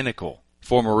apex pinnacle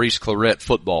for Maurice Clarett,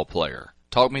 football player.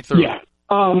 Talk me through. Yeah.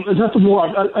 That's more.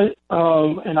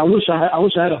 And I wish I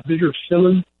had a bigger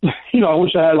feeling. I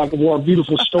wish I had like a more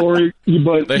beautiful story.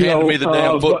 But they handed me the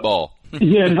damn football.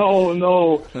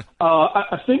 No.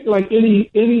 I think like any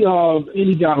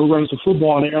guy who runs the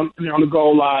football and they're on the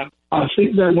goal line, I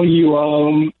think that when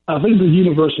I think the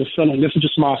universal feeling, this is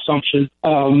just my assumption,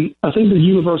 I think the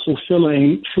universal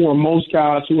feeling for most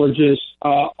guys who are just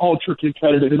ultra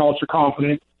competitive and ultra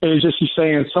confident it's just you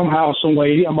saying somehow, some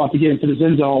way, I'm about to get into this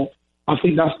end zone. I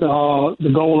think that's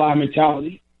the goal line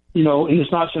mentality, and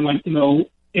it's not saying like,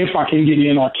 if I can get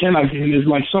in or can I get in. It's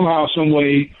like somehow, some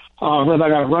way, whether I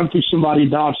got to run through somebody,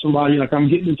 dodge somebody, like I'm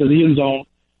getting into the end zone.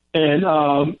 And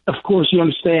of course, you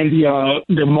understand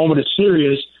the moment is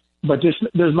serious, but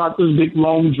there's not this big,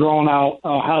 long, drawn out,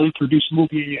 highly produced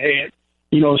movie in your head.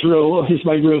 It's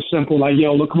like real simple. Like,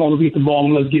 yo, look, come on, let's get the ball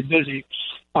and let's get busy.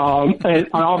 And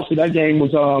obviously, that game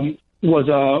was one of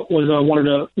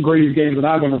the greatest games that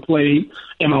I've ever played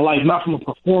in my life. Not from a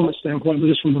performance standpoint, but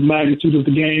just from the magnitude of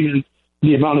the game and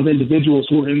the amount of individuals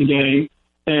who were in the game.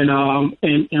 And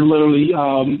literally,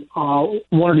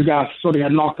 one of the guys sort of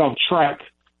got knocked off track.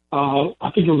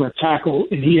 I think it was a tackle,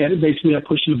 and he had basically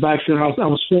pushed in the backfield. I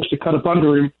was forced to cut up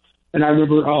under him, and I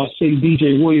remember seeing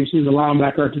DJ Williams, he was a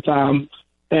linebacker at the time,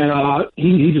 and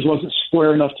he just wasn't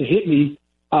square enough to hit me.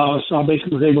 So I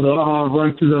basically was able to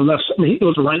run through the left. I mean, it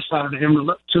was the right side of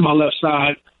him to my left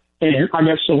side, and I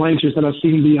got so anxious that I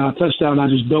seen the touchdown. I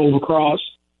just dove across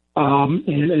and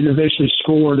eventually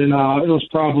scored, and it was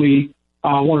probably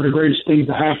one of the greatest things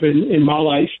to happen in my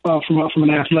life from an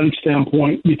athletic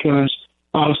standpoint, because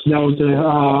obviously that was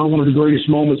one of the greatest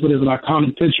moments. But it's an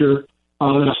iconic picture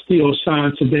that I still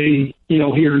sign today,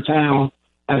 here in town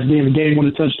as being a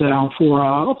game-winning touchdown for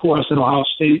us at Ohio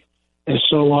State. And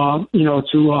so,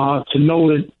 to know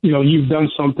that, you've done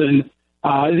something,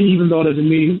 even though it doesn't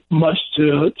mean much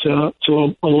to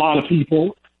a lot of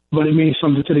people, but it means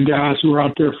something to the guys who are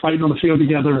out there fighting on the field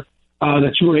together,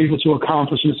 that you were able to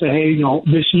accomplish and say, hey,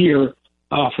 this year,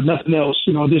 for nothing else,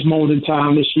 this moment in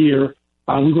time this year,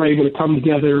 we were able to come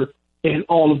together in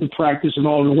all of the practice and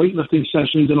all the weightlifting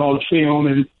sessions and all the film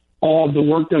and all of the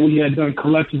work that we had done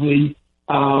collectively.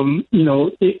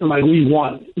 Like we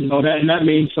won, and that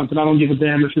means something. I don't give a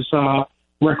damn if it's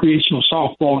recreational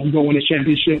softball, you go win a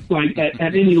championship. Like at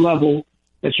any level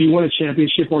that you win a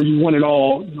championship or you win it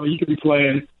all, you could be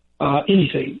playing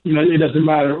anything. It doesn't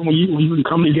matter when you can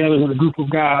come together with a group of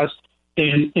guys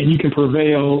and you can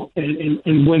prevail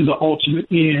and win the ultimate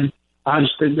end. I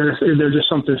just think there's just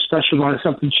something special about it,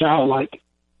 something childlike.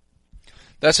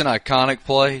 That's an iconic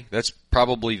play. That's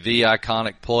probably the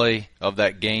iconic play of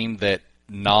that game that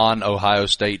non-Ohio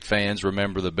State fans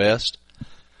remember the best.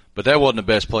 But that wasn't the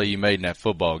best play you made in that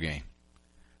football game.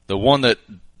 The one that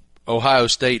Ohio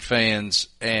State fans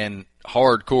and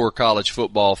hardcore college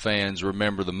football fans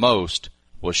remember the most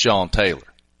was Sean Taylor.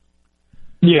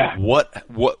 Yeah. What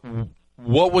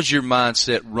was your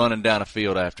mindset running down the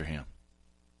field after him?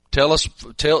 Tell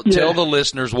the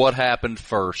listeners what happened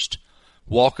first.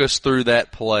 Walk us through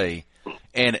that play,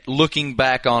 and looking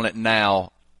back on it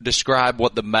now, describe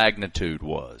what the magnitude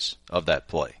was of that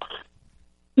play.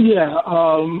 Yeah,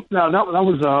 that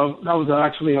was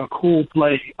actually a cool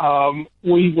play. Honestly,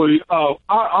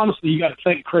 you got to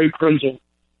thank Craig Krenzel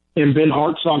and Ben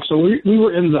Hartsock. So we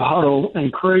were in the huddle,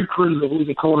 and Craig Krenzel, who was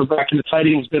the quarterback, and the tight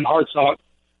end was Ben Hartsock.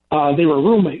 They were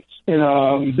roommates,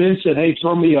 and Ben said, "Hey,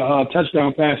 throw me a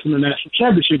touchdown pass in the national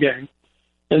championship game."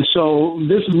 And so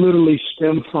this literally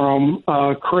stemmed from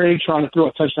Craig trying to throw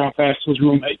a touchdown pass to his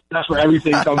roommate. That's where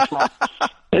everything comes from.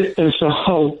 And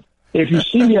so if you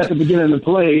see me at the beginning of the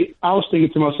play, I was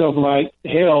thinking to myself, like,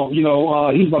 hell,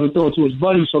 he's about to throw it to his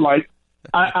buddy. So, like,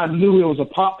 I knew it was a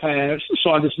pop pass, so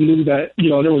I just knew that,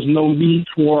 there was no need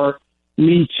for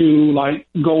me to, like,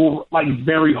 go, like,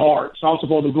 very hard. So I was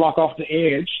supposed to block off the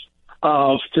edge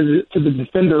to the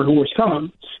defender who was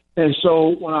coming. And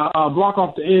so when I block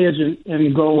off the edge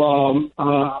and go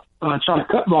try to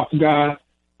cut block the guy,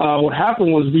 what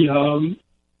happened was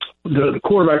the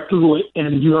quarterback threw it,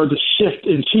 and you heard the shift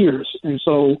in cheers. And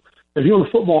so if you're on the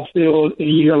football field and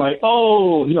you hear like,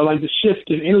 oh, like the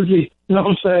shift in energy, you know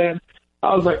what I'm saying?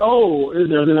 I was like, oh,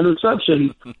 there's an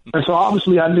interception. And so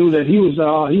obviously I knew that he was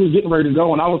getting ready to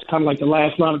go, and I was kind of like the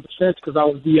last line of defense because I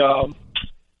was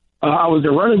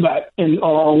the running back and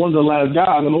one of the last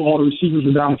guys, and all the receivers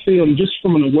were down the field. And just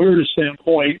from an awareness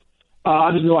standpoint,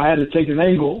 I just knew I had to take an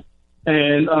angle.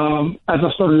 And as I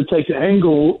started to take the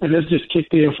angle, and this just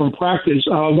kicked in from practice,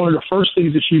 one of the first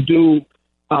things that you do,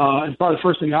 and probably the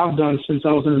first thing I've done since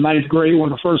I was in the ninth grade,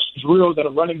 one of the first drills that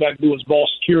a running back do is ball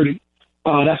security.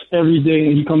 That's every day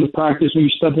when you come to practice. When you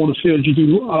step on the field, you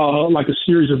do like a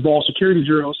series of ball security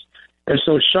drills. And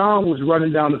so Sean was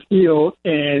running down the field,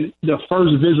 and the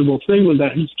first visible thing was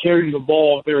that he's carrying the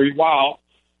ball very wild.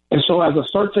 And so as I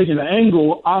start taking the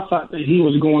angle, I thought that he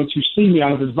was going to see me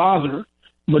out of his visor,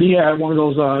 but he had one of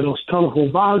those colorful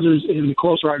visors, and the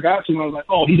closer I got to him, I was like,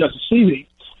 oh, he doesn't see me.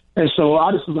 And so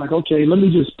I just was like, okay, let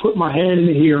me just put my hand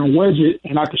in here and wedge it,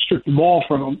 and I could strip the ball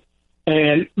from him.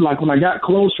 And like when I got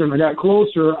closer, I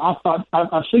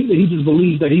think that he just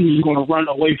believed that he was going to run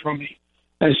away from me.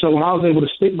 And so when I was able to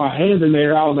stick my hand in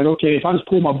there, I was like, okay, if I just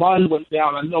pull my body weight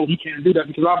down, I know he can't do that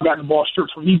because I've gotten the ball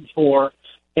stripped from me before,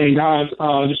 and guys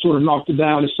just sort of knocked it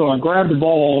down. And so I grabbed the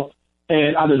ball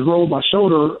and I just rolled my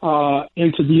shoulder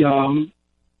into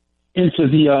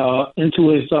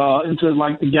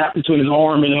like the gap between his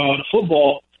arm and the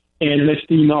football. And the next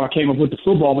thing you know, I came up with the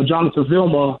football. But Jonathan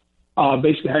Vilma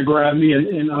basically had grabbed me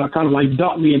and kind of like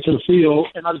dumped me into the field,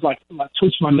 and I just like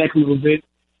twitched my neck a little bit.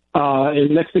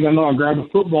 And next thing I know, I grabbed a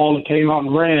football and came out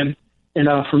and ran. And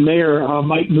from there,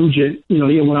 Mike Nugent, he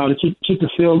went out to kick the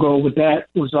field goal. But that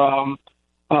was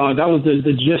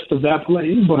the gist of that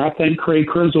play. But I thank Craig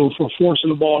Krenzel for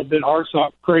forcing the ball to Ben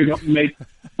Hartsock. Craig helped me make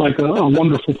like a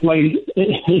wonderful play.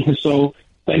 So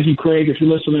thank you, Craig, if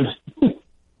you're listening.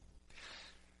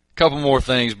 Couple more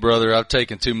things, brother. I've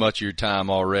taken too much of your time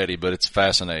already, but it's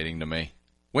fascinating to me.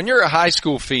 When you're a high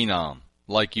school phenom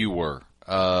like you were,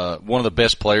 one of the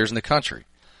best players in the country,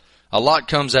 a lot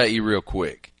comes at you real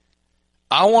quick.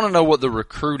 I want to know what the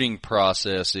recruiting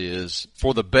process is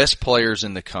for the best players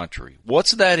in the country.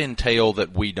 What's that entail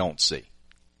that we don't see?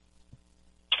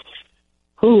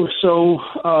 So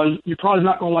you're probably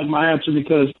not going to like my answer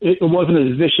because it wasn't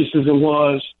as vicious as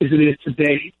it is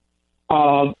today.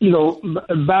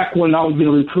 Back when I was being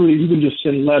recruited, you can just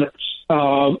send letters,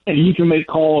 and you can make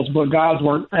calls, but guys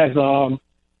weren't as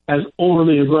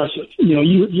overly aggressive.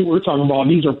 You were talking about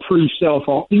these are pre-cell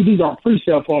phone. These aren't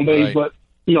pre-cell phone days, right. But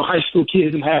high school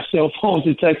kids didn't have cell phones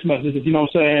and text messages. You know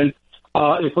what I'm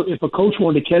saying? If a coach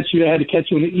wanted to catch you, they had to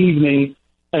catch you in the evening,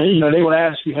 and they would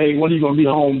ask you, hey, when are you going to be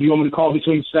home? Do you want me to call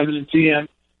between 7 and 10?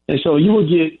 And so you would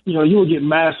get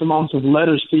mass amounts of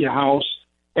letters to your house.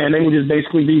 And they would just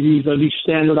basically be these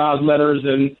standardized letters,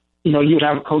 and you would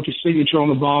have a coach's signature on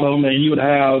the bottom, and you would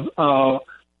have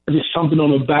just something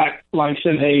on the back, like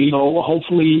saying, "Hey,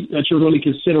 hopefully that you're really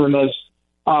considering us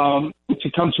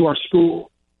to come to our school."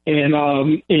 And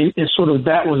sort of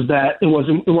that was that. It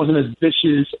wasn't as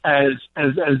vicious as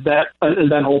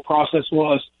that whole process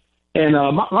was. And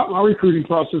my recruiting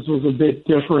process was a bit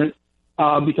different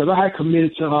because I had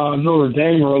committed to Notre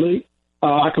Dame early.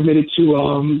 I committed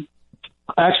to.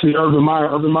 Actually, Urban Meyer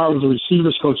was a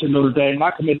receivers coach at Notre Dame, and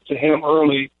I committed to him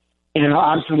early, and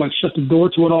I just kind of shut the door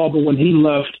to it all. But when he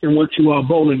left and went to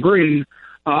Bowling Green,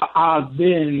 I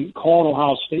then called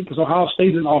Ohio State because Ohio State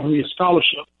didn't offer me a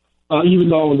scholarship. Even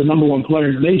though I was the number one player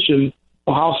in the nation,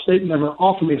 Ohio State never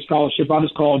offered me a scholarship. I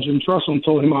just called Jim Tressel and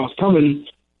told him I was coming,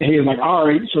 and he was like, all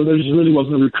right. So there just really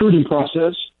wasn't a recruiting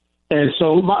process. And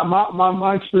so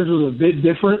my experience was a bit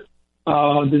different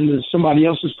than somebody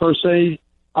else's per se.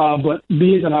 But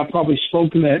being that I've probably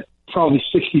spoken at probably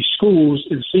 60 schools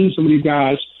and seen some of these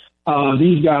guys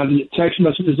get text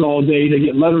messages all day, they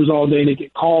get letters all day, they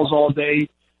get calls all day,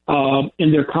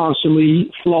 and they're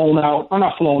constantly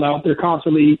they're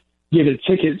constantly given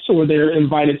tickets or they're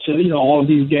invited to, all of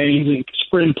these games and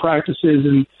spring practices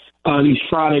and these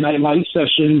Friday night light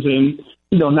sessions. And,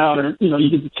 now they're, you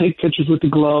get to take pictures with the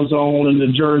gloves on and the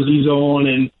jerseys on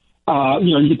and,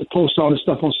 you get to post all this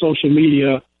stuff on social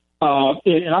media.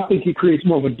 And I think it creates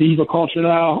more of a diva culture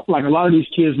now. Like a lot of these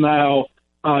kids now,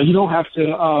 you don't have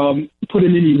to put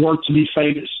in any work to be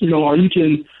famous, or you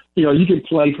can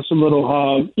play for some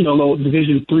little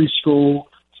Division III school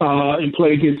and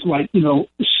play against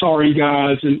sorry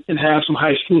guys and have some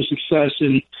high school success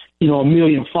and, 1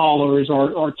 million followers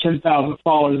or 10,000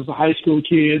 followers as a high school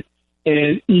kid.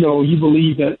 And, you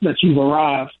believe that you've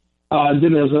arrived.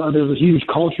 Then there's a huge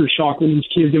culture shock when these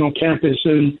kids get on campus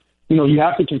and, you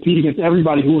have to compete against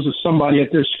everybody who was a somebody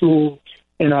at their school.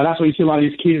 And that's why you see a lot of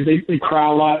these kids, they cry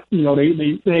a lot. They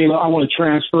I want to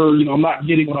transfer, I'm not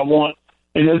getting what I want.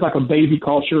 And there's like a baby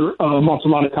culture amongst a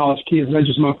lot of college kids. That's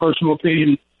just my personal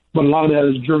opinion. But a lot of that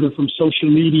is driven from social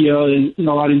media. And, a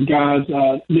lot of these guys,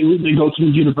 they go to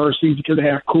the universities because they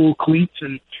have cool cleats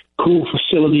and cool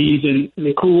facilities and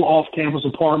a cool off-campus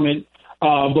apartment.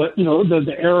 But,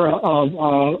 the era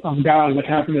of guys that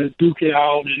happen to duke it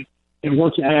out and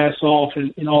work your ass off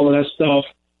and all of that stuff,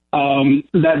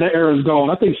 that era is gone.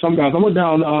 I think some guys, I went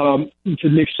down to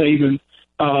Nick Saban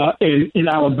in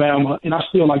Alabama, and I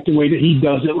still like the way that he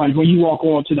does it. Like when you walk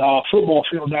onto the football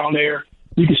field down there,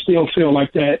 you can still feel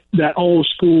like that old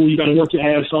school, you got to work your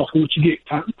ass off for what you get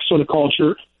sort of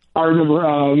culture. I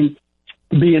remember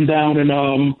being down at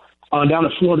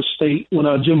Florida State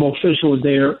when Jimbo Fisher was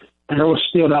there, and there was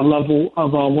still that level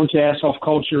of work your ass off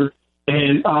culture.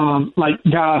 And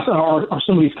guys are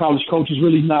some of these college coaches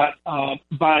really not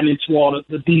buying into all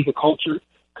the diva culture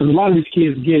because a lot of these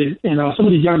kids get it. And some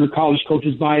of these younger college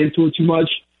coaches buy into it too much.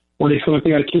 or they feel like they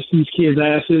got to kiss these kids'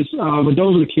 asses. But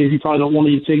those are the kids you probably don't want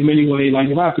to take them anyway. Like,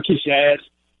 if I have to kiss your ass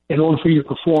in order for you to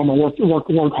perform or work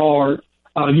hard,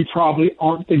 you probably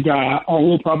aren't the guy, or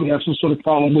we'll probably have some sort of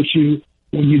problem with you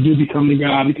when you do become the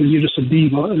guy, because you're just a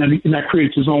diva, and that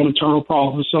creates its own internal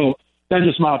problems. So that's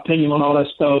just my opinion on all that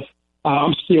stuff.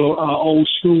 I'm still old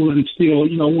school and still,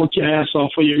 work your ass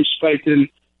off for your respect and,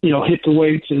 hit the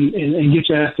weights and get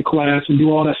your ass to class and do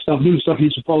all that stuff, do the stuff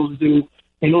you're supposed to do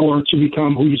in order to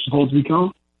become who you're supposed to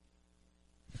become.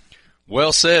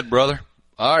 Well said, brother.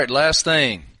 All right, last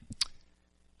thing.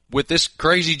 With this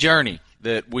crazy journey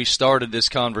that we started this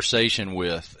conversation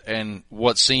with, and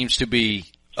what seems to be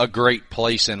a great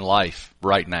place in life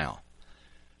right now,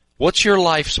 what's your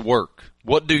life's work?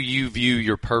 What do you view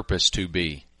your purpose to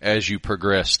be as you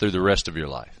progress through the rest of your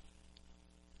life?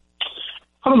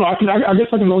 I don't know. I guess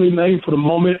I can only name for the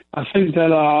moment. I think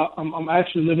that I'm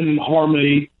actually living in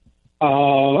harmony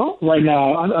right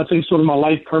now. I think sort of my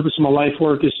life purpose and my life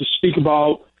work is to speak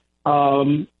about,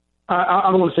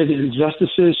 I don't want to say the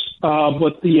injustices,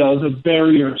 but the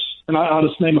barriers. And I'll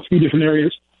just name a few different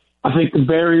areas. I think the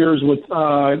barriers with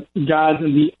guys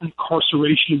in the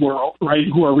incarceration world, right,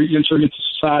 who are reentering into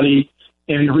society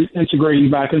and reintegrating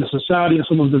back into society, and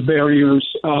some of the barriers,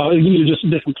 these are just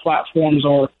different platforms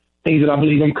or things that I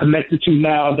believe I'm connected to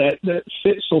now that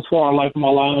fit so far in life of my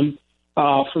life.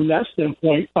 From that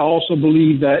standpoint, I also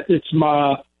believe that it's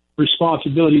my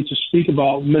responsibility to speak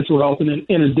about mental health and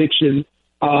addiction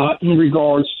in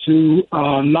regards to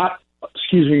not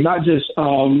just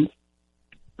from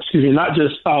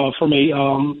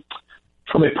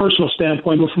a personal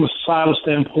standpoint, but from a societal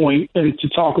standpoint, and to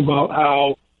talk about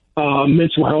how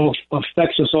mental health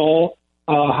affects us all,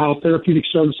 how therapeutic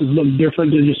services look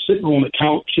different than just sitting on the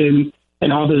couch, and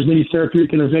how there's many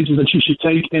therapeutic interventions that you should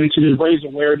take, and to just raise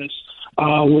awareness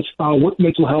with what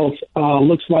mental health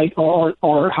looks like,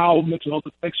 or how mental health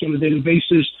affects you on a daily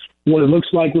basis, what it looks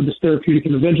like, what the therapeutic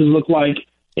interventions look like,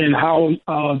 and how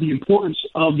the importance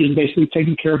of just basically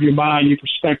taking care of your mind, your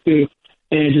perspective,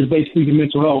 and just basically your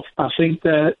mental health. I think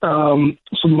that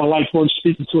some of my life work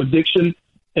speaking to addiction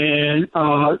and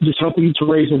just helping you to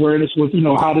raise awareness with,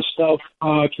 how this stuff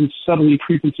can suddenly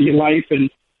creep into your life and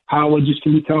how it just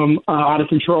can become out of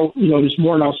control. This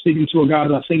morning I was speaking to a guy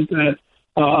that I think that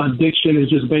addiction is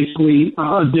just basically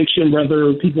addiction,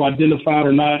 whether people identify it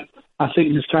or not. I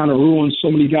think this kind of ruins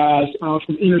so many guys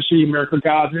from inner city America,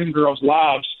 guys and girls'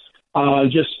 lives,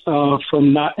 just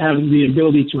from not having the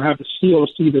ability to have the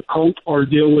skills to either cope or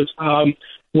deal with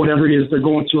whatever it is they're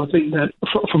going through. I think that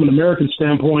from an American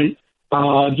standpoint,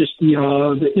 just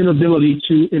the inability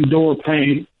to endure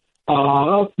pain,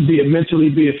 be it mentally,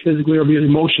 be it physically, or be it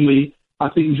emotionally, I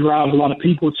think drives a lot of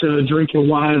people to drinking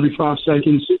wine every 5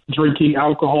 seconds, drinking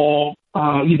alcohol,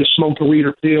 either smoking weed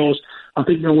or pills. I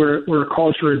think that we're a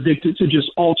culture addicted to just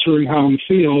altering how we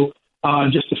feel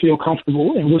just to feel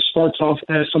comfortable. And what starts off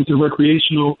as something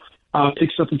recreational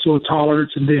picks up into a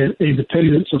tolerance and then a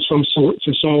dependence of some sort.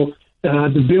 And so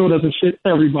the bill doesn't fit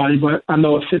everybody, but I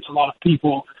know it fits a lot of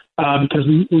people because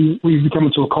we've become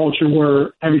into a culture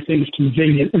where everything is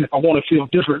convenient. And if I want to feel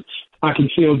different, I can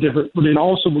feel different. But then I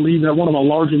also believe that one of my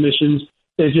larger missions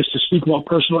is just to speak about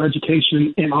personal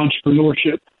education and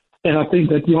entrepreneurship. And I think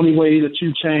that the only way that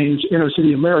you change inner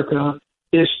city America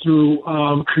is through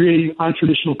creating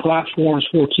untraditional platforms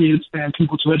for kids and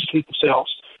people to educate themselves.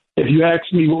 If you ask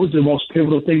me what was the most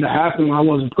pivotal thing that happened when I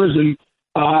was in prison,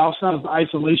 outside of the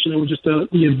isolation, it was just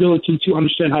the ability to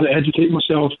understand how to educate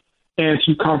myself and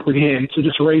to comprehend, to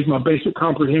just raise my basic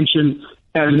comprehension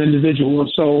as an individual.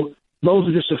 And so those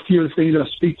are just a few of the things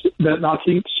that I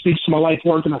think speaks to my life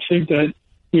work. And I think that,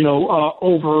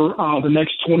 over the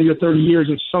next 20 or 30 years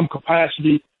in some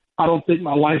capacity, I don't think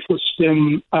my life would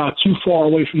stem too far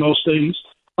away from those things.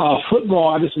 Football,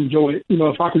 I just enjoy it.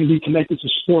 If I can be connected to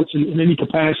sports in any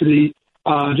capacity,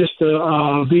 just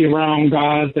to be around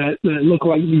guys that look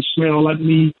like me, smell like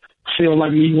me, feel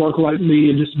like me, work like me,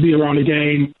 and just be around the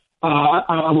game,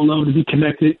 I would love to be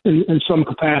connected in some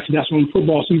capacity. That's when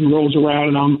football season rolls around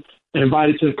and I'm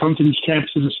invited to come to these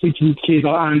campuses and speak to these kids.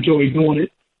 I enjoy doing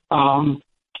it.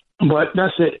 But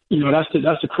that's it.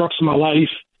 That's the crux of my life.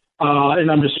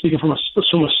 And I'm just speaking from a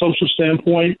social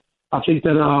standpoint. I think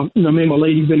that, me and my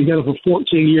lady have been together for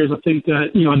 14 years. I think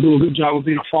that, I do a good job of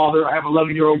being a father. I have an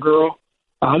 11-year-old girl.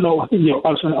 I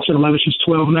said 11, she's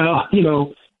 12 now.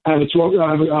 I have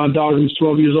a daughter who's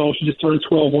 12 years old. She just turned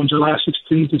 12 on July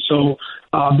 16th. And so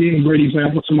being a great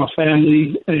example to my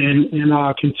family and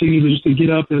continue to just to get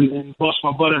up and bust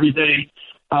my butt every day.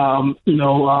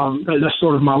 That's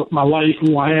sort of my life,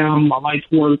 who I am, my life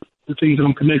work, the things that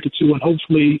I'm connected to. And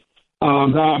hopefully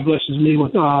God blesses me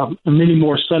with many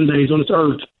more Sundays on this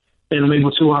earth and I'm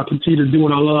able to continue to do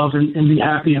what I love and be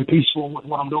happy and peaceful with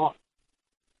what I'm doing.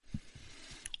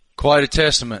 Quite a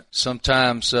testament.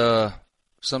 Sometimes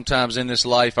in this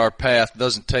life, our path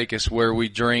doesn't take us where we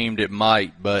dreamed it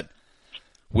might, but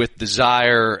with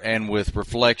desire and with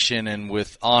reflection and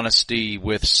with honesty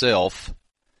with self,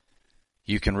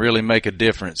 you can really make a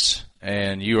difference.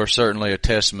 And you are certainly a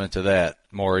testament to that,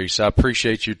 Maurice. I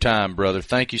appreciate your time, brother.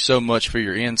 Thank you so much for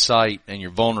your insight and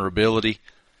your vulnerability.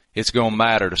 It's going to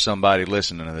matter to somebody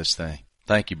listening to this thing.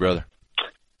 Thank you, brother.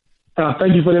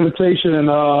 Thank you for the invitation, and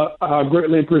I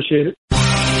greatly appreciate it.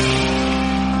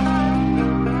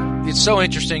 It's so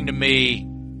interesting to me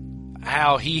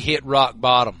how he hit rock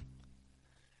bottom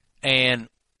and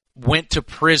went to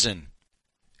prison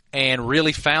and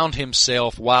really found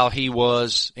himself while he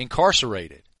was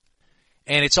incarcerated.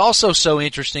 And it's also so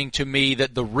interesting to me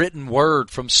that the written word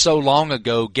from so long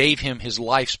ago gave him his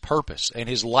life's purpose and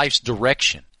his life's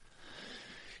direction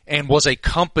and was a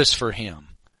compass for him.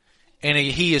 And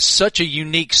he is such a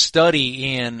unique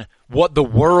study in what the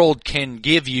world can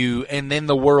give you and then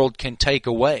the world can take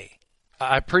away.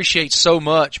 I appreciate so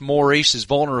much Maurice's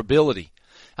vulnerability.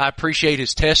 I appreciate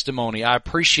his testimony. I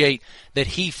appreciate that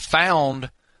he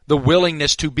found the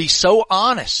willingness to be so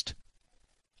honest.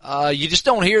 You just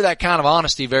don't hear that kind of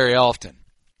honesty very often.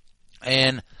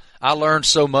 And I learned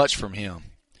so much from him.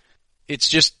 It's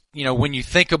just, when you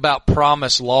think about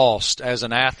promise lost as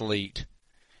an athlete,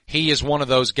 he is one of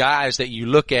those guys that you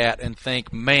look at and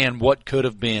think, man, what could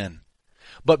have been?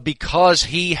 But because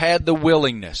he had the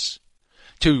willingness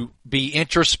to be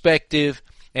introspective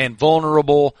and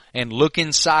vulnerable and look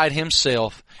inside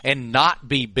himself and not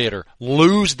be bitter,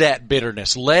 lose that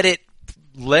bitterness, let it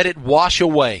wash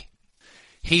away,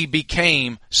 he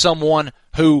became someone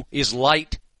who is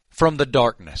light from the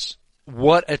darkness.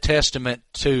 What a testament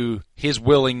to his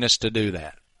willingness to do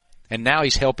that. And now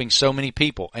he's helping so many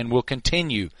people and will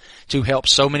continue to help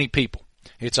so many people.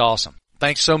 It's awesome.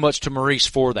 Thanks so much to Maurice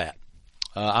for that.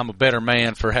 I'm a better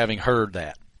man for having heard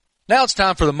that. Now it's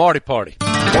time for the Marty Party.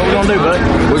 What we going to do,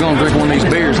 bud? We're going to drink one of these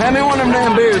beers. Hand me one of them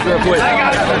damn beers real quick.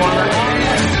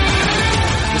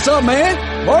 What's up,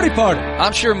 man? Marty Party.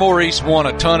 I'm sure Maurice won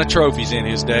a ton of trophies in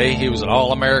his day. He was an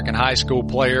All-American high school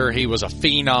player. He was a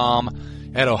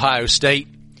phenom at Ohio State.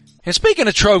 And speaking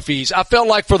of trophies, I felt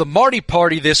like for the Marty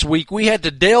Party this week, we had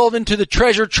to delve into the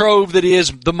treasure trove that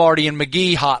is the Marty and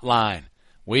McGee hotline.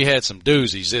 We had some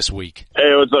doozies this week.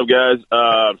 Hey, what's up, guys?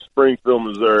 Springfield,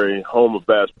 Missouri, home of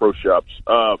Bass Pro Shops.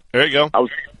 There you go. I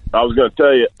was going to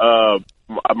tell you,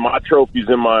 my trophy's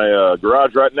in my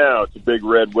garage right now. It's a big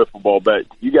red wiffle ball bat.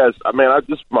 You guys,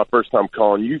 this is my first time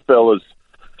calling. You fellas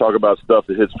talk about stuff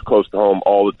that hits close to home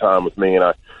all the time with me, and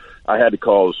I had to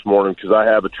call this morning because I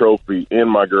have a trophy in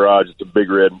my garage. It's a big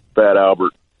red Fat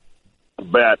Albert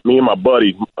bat. Me and my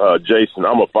buddy, Jason,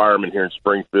 I'm a fireman here in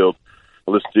Springfield.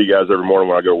 I listen to you guys every morning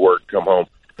when I go to work, come home.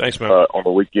 Thanks, man. On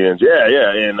the weekends. Yeah.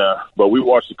 But we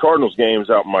watch the Cardinals games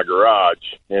out in my garage.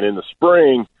 And in the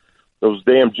spring, those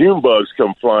damn June bugs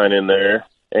come flying in there.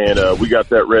 And we got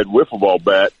that red wiffle ball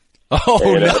bat.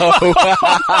 Oh, and, no.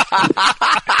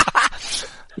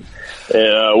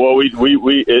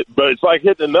 But it's like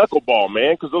hitting a knuckleball,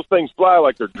 man, because those things fly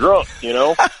like they're drunk, and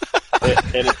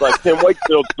it's like Tim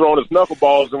Wakefield's throwing his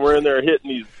knuckleballs, and we're in there hitting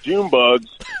these June bugs,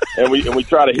 and we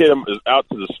try to hit them out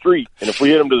to the street, and if we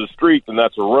hit them to the street, then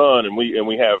that's a run,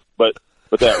 but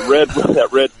that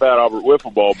red Fat Albert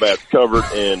wiffle ball bat's covered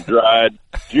in dried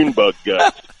June bug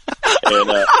guts,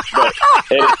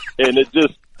 and it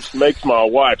just makes my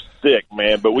wife sick,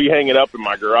 man. But we hang it up in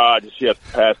my garage, and she has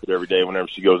to pass it every day whenever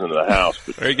she goes into the house.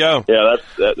 But, there you go. Yeah,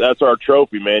 that's our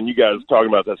trophy, man. You guys were talking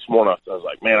about that this morning. I was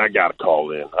like, man, I got to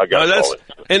call in.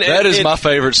 That is my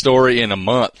favorite story in a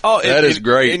month. Oh, that is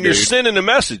great, and dude. You're sending a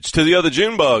message to the other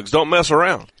June bugs. Don't mess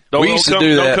around. We used to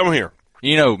do that. Don't come here.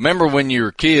 Remember when you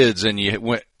were kids and you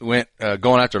went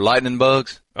going after lightning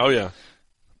bugs? Oh, yeah.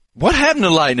 What happened to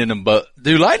lightning bugs?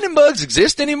 Do lightning bugs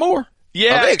exist anymore?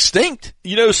 Yeah. Are they extinct?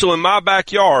 So in my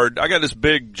backyard, I got this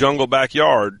big jungle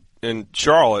backyard in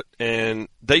Charlotte, and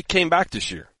they came back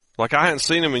this year. Like, I hadn't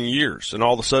seen them in years, and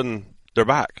all of a sudden, they're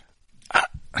back.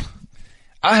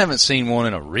 I haven't seen one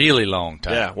in a really long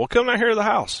time. Yeah, well, come down here to the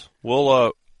house.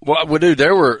 Well, dude,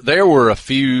 there were a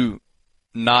few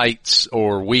nights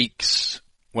or weeks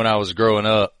when I was growing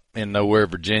up in Nowhere,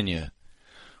 Virginia,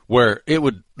 where it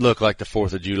would look like the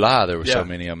 4th of July. There were so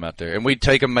many of them out there. And we'd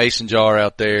take a mason jar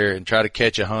out there and try to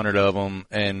catch 100 of them.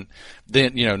 And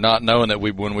then, not knowing that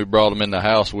when we brought them in the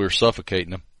house, we were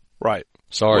suffocating them. Right.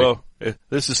 Sorry. Well,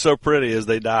 this is so pretty as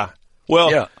they die. Well,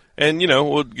 yeah. And,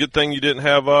 good thing you didn't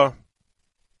have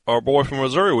our boy from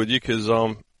Missouri with you, because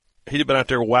he'd have been out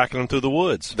there whacking them through the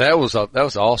woods. That was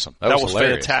awesome. That was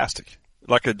hilarious. Fantastic.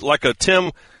 Like a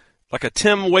Tim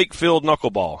Wakefield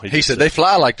knuckleball. He said they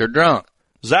fly like they're drunk.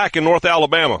 Zach in North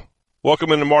Alabama.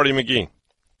 Welcome into Marty McGee.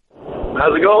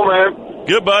 How's it going, man?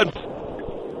 Good, bud.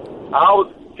 I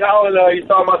was calling, you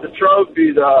talking about the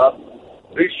trophies.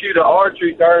 We shoot an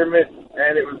archery tournament,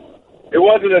 and it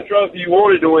wasn't a trophy you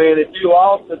wanted to win. If you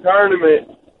lost the tournament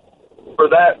for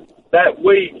that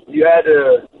week, you had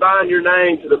to sign your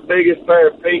name to the biggest pair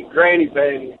of pink granny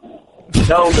panties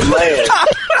known to man.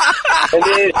 And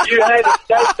then you had to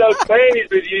take those panties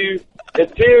with you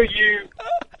until you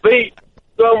beat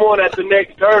someone at the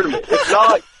next tournament. If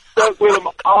not, you stuck with them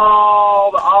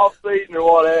all the off season or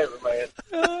whatever, man.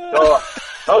 So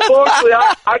unfortunately,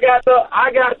 I got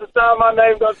to sign my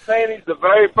name to those panties the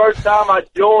very first time I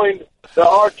joined the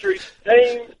archery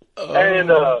team, and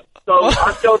so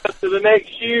I showed up to the next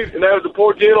shoot, and there was a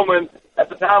poor gentleman at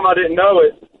the time. I didn't know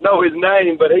his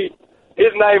name, but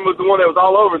his name was the one that was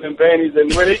all over them panties.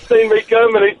 And when he seen me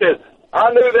coming, he said, "I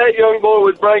knew that young boy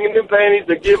was bringing them panties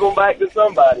to give them back to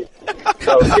somebody."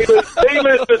 So needless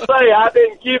to say, I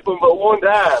didn't keep them but one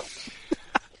time.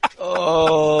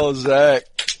 Oh, Zach.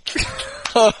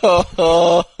 You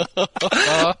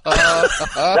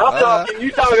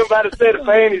talking about a set of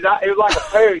panties? It was like a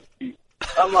parachute.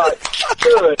 I'm like,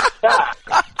 good God.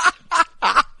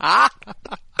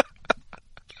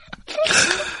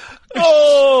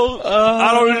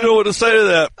 I don't even know what to say to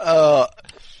that.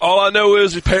 All I know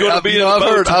is if you're going to be in a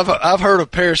boat. I've heard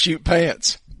of parachute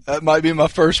pants. That might be my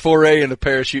first foray into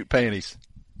parachute panties.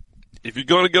 If you're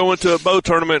going to go into a bow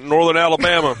tournament in northern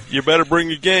Alabama, you better bring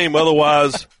your game.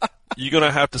 Otherwise, you're going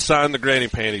to have to sign the granny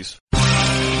panties.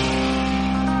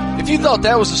 If you thought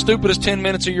that was the stupidest 10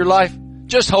 minutes of your life,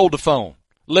 just hold the phone.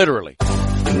 Literally.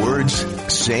 Words,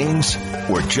 sayings,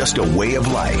 or just a way of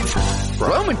life.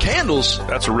 Roman candles.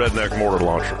 That's a redneck mortar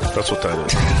launcher. That's what that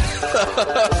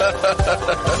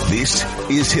is. This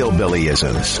is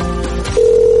Hillbillyisms.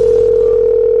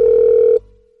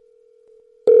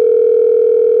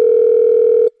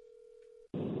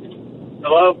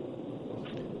 Hello?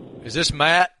 Is this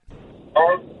Matt?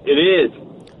 It is.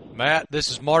 Matt, this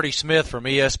is Marty Smith from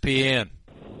ESPN.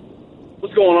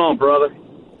 What's going on, brother?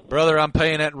 Brother, I'm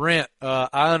paying that rent.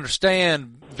 I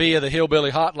understand via the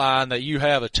Hillbilly Hotline that you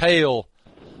have a tale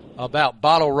about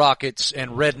bottle rockets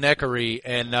and redneckery,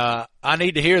 and I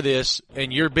need to hear this,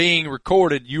 and you're being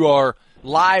recorded. You are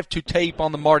live to tape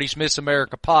on the Marty Smith's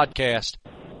America podcast.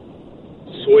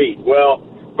 Sweet. Well,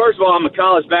 first of all, I'm a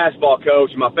college basketball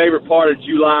coach, and my favorite part of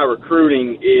July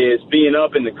recruiting is being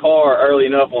up in the car early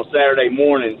enough on Saturday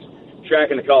mornings,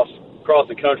 tracking across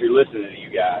the country listening to you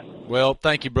guys. Well,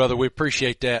 thank you, brother. We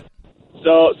appreciate that.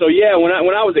 So yeah, when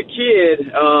I was a kid,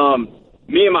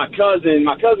 me and my cousin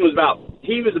was about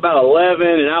 11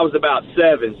 and I was about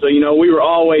 7. So, we were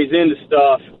always into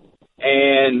stuff.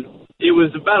 And it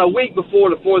was about a week before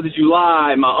the 4th of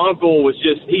July. My uncle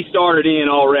he started in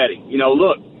already.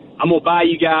 Look, I'm going to buy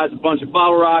you guys a bunch of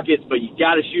bottle rockets, but you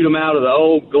got to shoot them out of the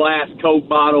old glass Coke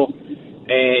bottle.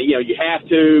 And, you have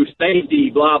to, safety,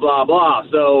 blah, blah, blah.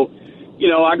 So,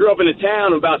 I grew up in a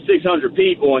town of about 600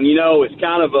 people, and it's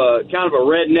kind of a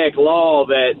redneck law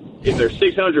that if there's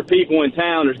 600 people in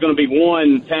town, there's going to be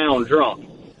one town drunk.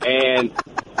 And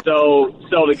so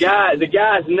the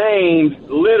guy's name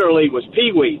literally was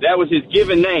Pee Wee. That was his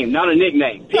given name, not a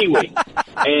nickname, Pee Wee.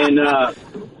 And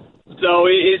so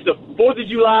it's the 4th of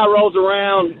July rolls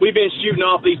around. We've been shooting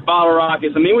off these bottle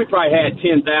rockets. I mean, we probably had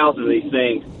 10,000 of these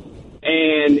things.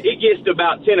 And it gets to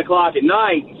about 10 o'clock at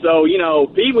night. So,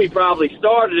 Pee Wee probably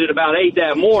started at about 8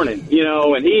 that morning,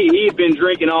 and he had been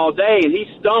drinking all day, and he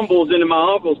stumbles into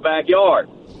my uncle's backyard.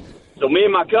 So me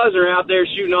and my cousin are out there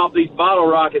shooting off these bottle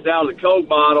rockets out of the Coke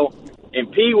bottle,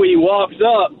 and Pee Wee walks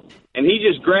up, and he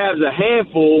just grabs a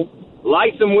handful,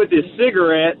 lights them with his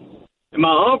cigarette, and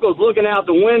my uncle's looking out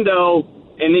the window,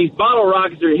 and these bottle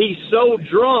rockets he's so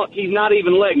drunk, he's not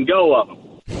even letting go of them.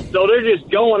 So they're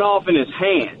just going off in his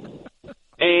hand.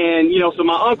 And, so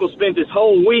my uncle spent this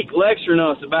whole week lecturing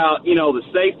us about, the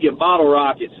safety of bottle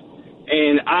rockets.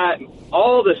 And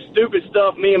all the stupid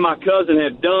stuff me and my cousin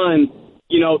have done,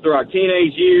 through our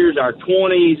teenage years, our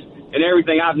 20s, and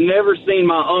everything. I've never seen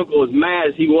my uncle as mad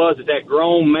as he was at that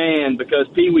grown man because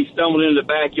Pee Wee stumbled into the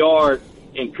backyard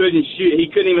and couldn't shoot. He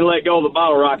couldn't even let go of the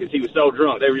bottle rockets. He was so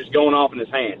drunk. They were just going off in his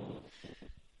hand.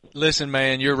 Listen,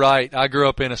 man, you're right. I grew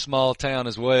up in a small town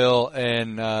as well,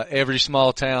 and every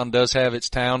small town does have its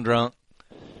town drunk.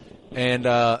 And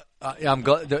I'm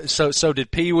glad. So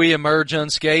did Pee Wee emerge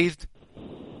unscathed?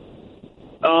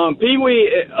 Pee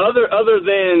Wee, other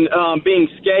than being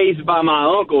scathed by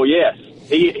my uncle, yes.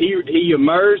 He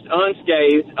emerged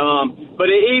unscathed. But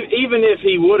even if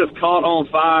he would have caught on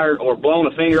fire or blown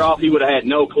a finger off, he would have had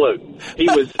no clue. He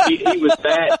was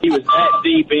that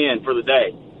deep in for the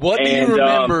day. What do you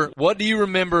remember? What do you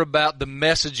remember about the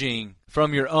messaging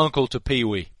from your uncle to Pee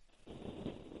Wee?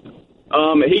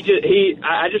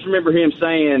 I just remember him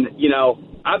saying, you know,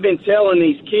 I've been telling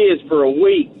these kids for a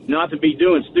week not to be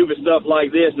doing stupid stuff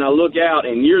like this, and I look out,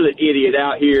 and you're the idiot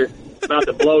out here about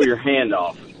to blow your hand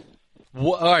off.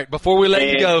 All right, before we let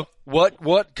you go,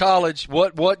 what college,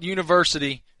 what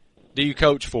university do you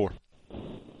coach for?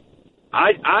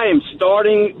 I am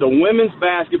starting the women's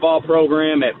basketball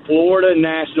program at Florida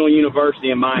National University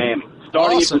in Miami.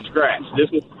 Starting it from scratch.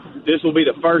 This will be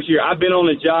the first year. I've been on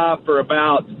the job for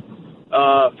about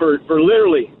for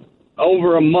literally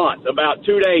over a month, about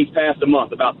 2 days past a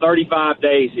month, about 35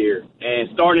 days here. And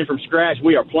starting from scratch,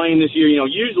 we are playing this year. You know,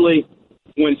 usually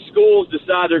when schools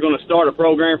decide they're going to start a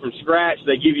program from scratch,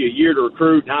 they give you a year to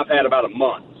recruit, and I've had about a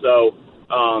month. So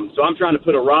I'm trying to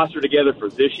put a roster together for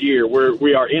this year.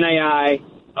 We are NAI,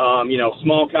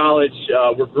 small college.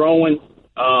 We're growing.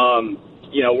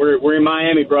 We're in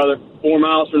Miami, brother, 4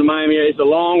 miles from the Miami area. It's a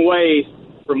long ways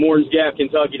from Morton's Gap,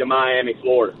 Kentucky to Miami,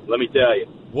 Florida, let me tell you.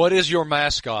 What is your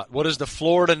mascot? What is the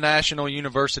Florida National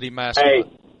University mascot? Hey,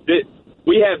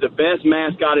 we have the best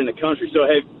mascot in the country. So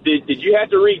did you have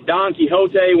to read Don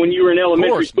Quixote when you were in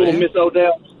elementary school, Miss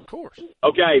Odell? Of course.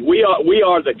 Okay, we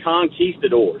are the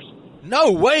Conquistadors.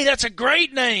 No way, that's a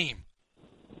great name.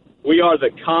 We are the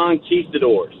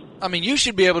Conquistadors. I mean, you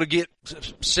should be able to get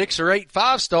 6 or 8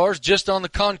 5-stars just on the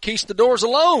Conquistadors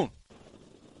alone.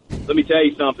 Let me tell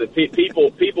you something.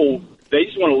 People, they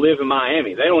just want to live in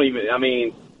Miami. They don't even, I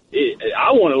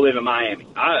want to live in Miami.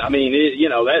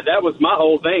 That was my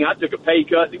whole thing. I took a pay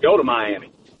cut to go to Miami.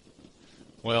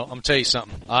 Well, I'm going to tell you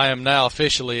something. I am now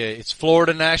officially it's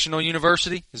Florida National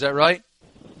University. Is that right?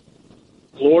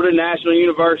 Florida National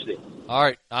University. All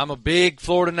right. I'm a big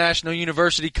Florida National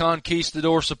University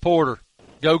Conquistador supporter.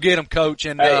 Go get them, Coach.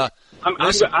 And hey, I'm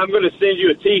going to send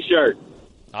you a T-shirt.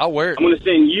 I'll wear it. I'm going to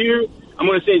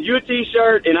send you a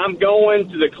T-shirt, and I'm going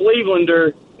to the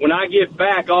Clevelander when I get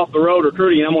back off the road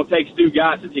recruiting. I'm going to take Stu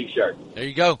Gotts a T-shirt. There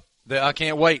you go. I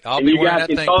can't wait. I'll be wearing that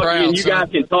thing proud. And you guys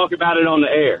can talk about it on the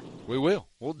air. We will.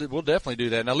 We'll definitely do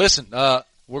that. Now, listen,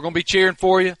 we're going to be cheering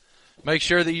for you. Make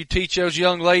sure that you teach those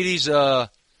young ladies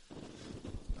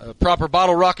proper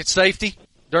bottle rocket safety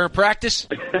during practice.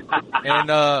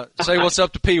 And say what's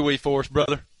up to Pee Wee for us,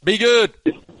 brother. Be good.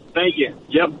 Thank you.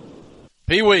 Yep.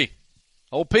 Pee Wee.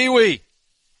 Old Pee Wee.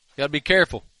 Got to be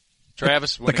careful,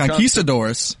 Travis. The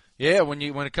Conquistadors. When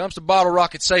it comes to bottle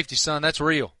rocket safety, son, that's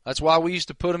real. That's why we used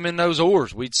to put them in those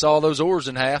oars. We'd saw those oars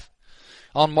in half.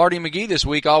 On Marty McGee this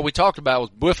week, all we talked about was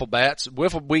wiffle bats.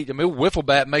 Wiffle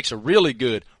bat makes a really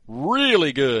good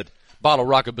bottle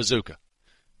rocket bazooka.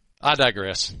 I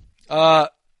digress. So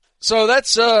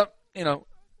that's that's the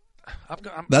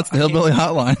Hillbilly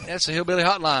Hotline. That's the Hillbilly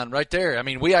Hotline right there. I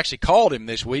mean, we actually called him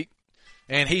this week,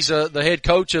 and he's the head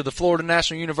coach of the Florida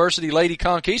National University Lady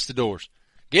Conquistadors.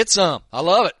 Get some. I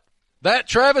love it. That,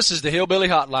 Travis, is the Hillbilly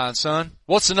Hotline, son.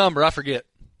 What's the number? I forget.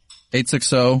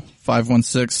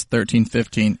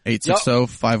 860-516-1315.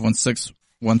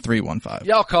 860-516-1315.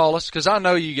 Y'all call us, because I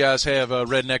know you guys have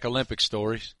Redneck Olympic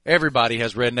stories. Everybody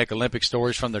has Redneck Olympic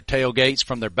stories from their tailgates,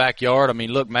 from their backyard. I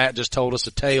mean, look, Matt just told us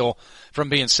a tale from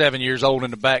being 7 years old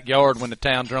in the backyard when the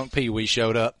town drunk Pee Wee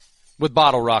showed up with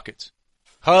bottle rockets.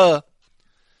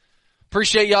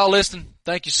 Appreciate y'all listening.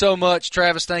 Thank you so much.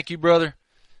 Travis, thank you, brother.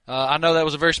 I know that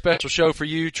was a very special show for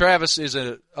you. Travis is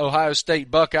an Ohio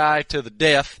State Buckeye to the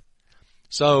death.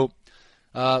 So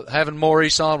having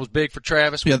Maurice on was big for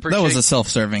Travis. Yeah, that was a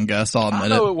self-serving guess, I'll admit it. I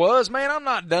know it was, man. I'm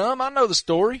not dumb. I know the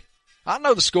story. I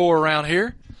know the score around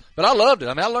here. But I loved it.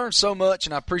 I mean, I learned so much,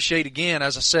 and I appreciate, again,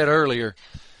 as I said earlier,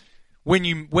 when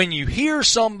you hear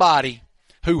somebody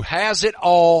who has it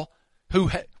all,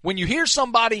 when you hear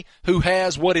somebody who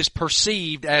has what is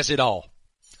perceived as it all,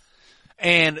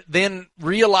 and then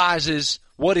realizes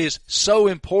what is so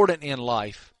important in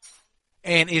life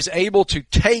and is able to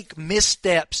take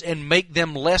missteps and make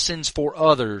them lessons for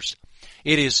others,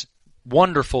 it is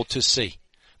wonderful to see.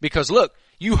 Because look,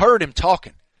 you heard him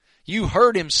talking. You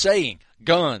heard him saying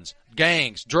guns,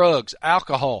 gangs, drugs,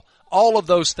 alcohol, all of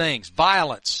those things,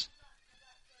 violence.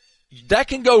 That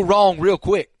can go wrong real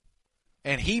quick.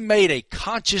 And he made a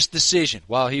conscious decision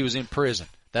while he was in prison.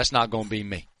 That's not going to be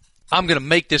me. I'm going to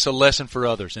make this a lesson for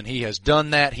others. And he has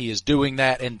done that. He is doing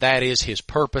that. And that is his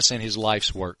purpose and his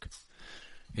life's work.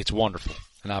 It's wonderful.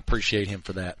 And I appreciate him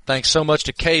for that. Thanks so much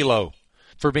to Kalo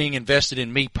for being invested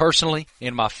in me personally,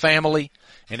 in my family,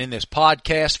 and in this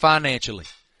podcast financially.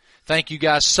 Thank you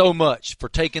guys so much for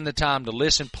taking the time to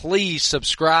listen. Please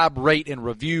subscribe, rate, and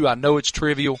review. I know it's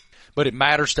trivial, but it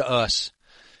matters to us.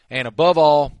 And above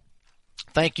all,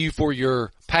 thank you for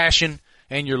your passion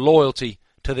and your loyalty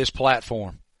to this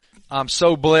platform. I'm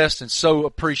so blessed and so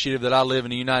appreciative that I live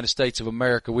in the United States of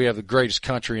America. We have the greatest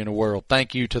country in the world.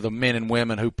 Thank you to the men and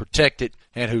women who protect it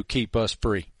and who keep us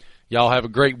free. Y'all have a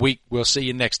great week. We'll see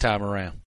you next time around.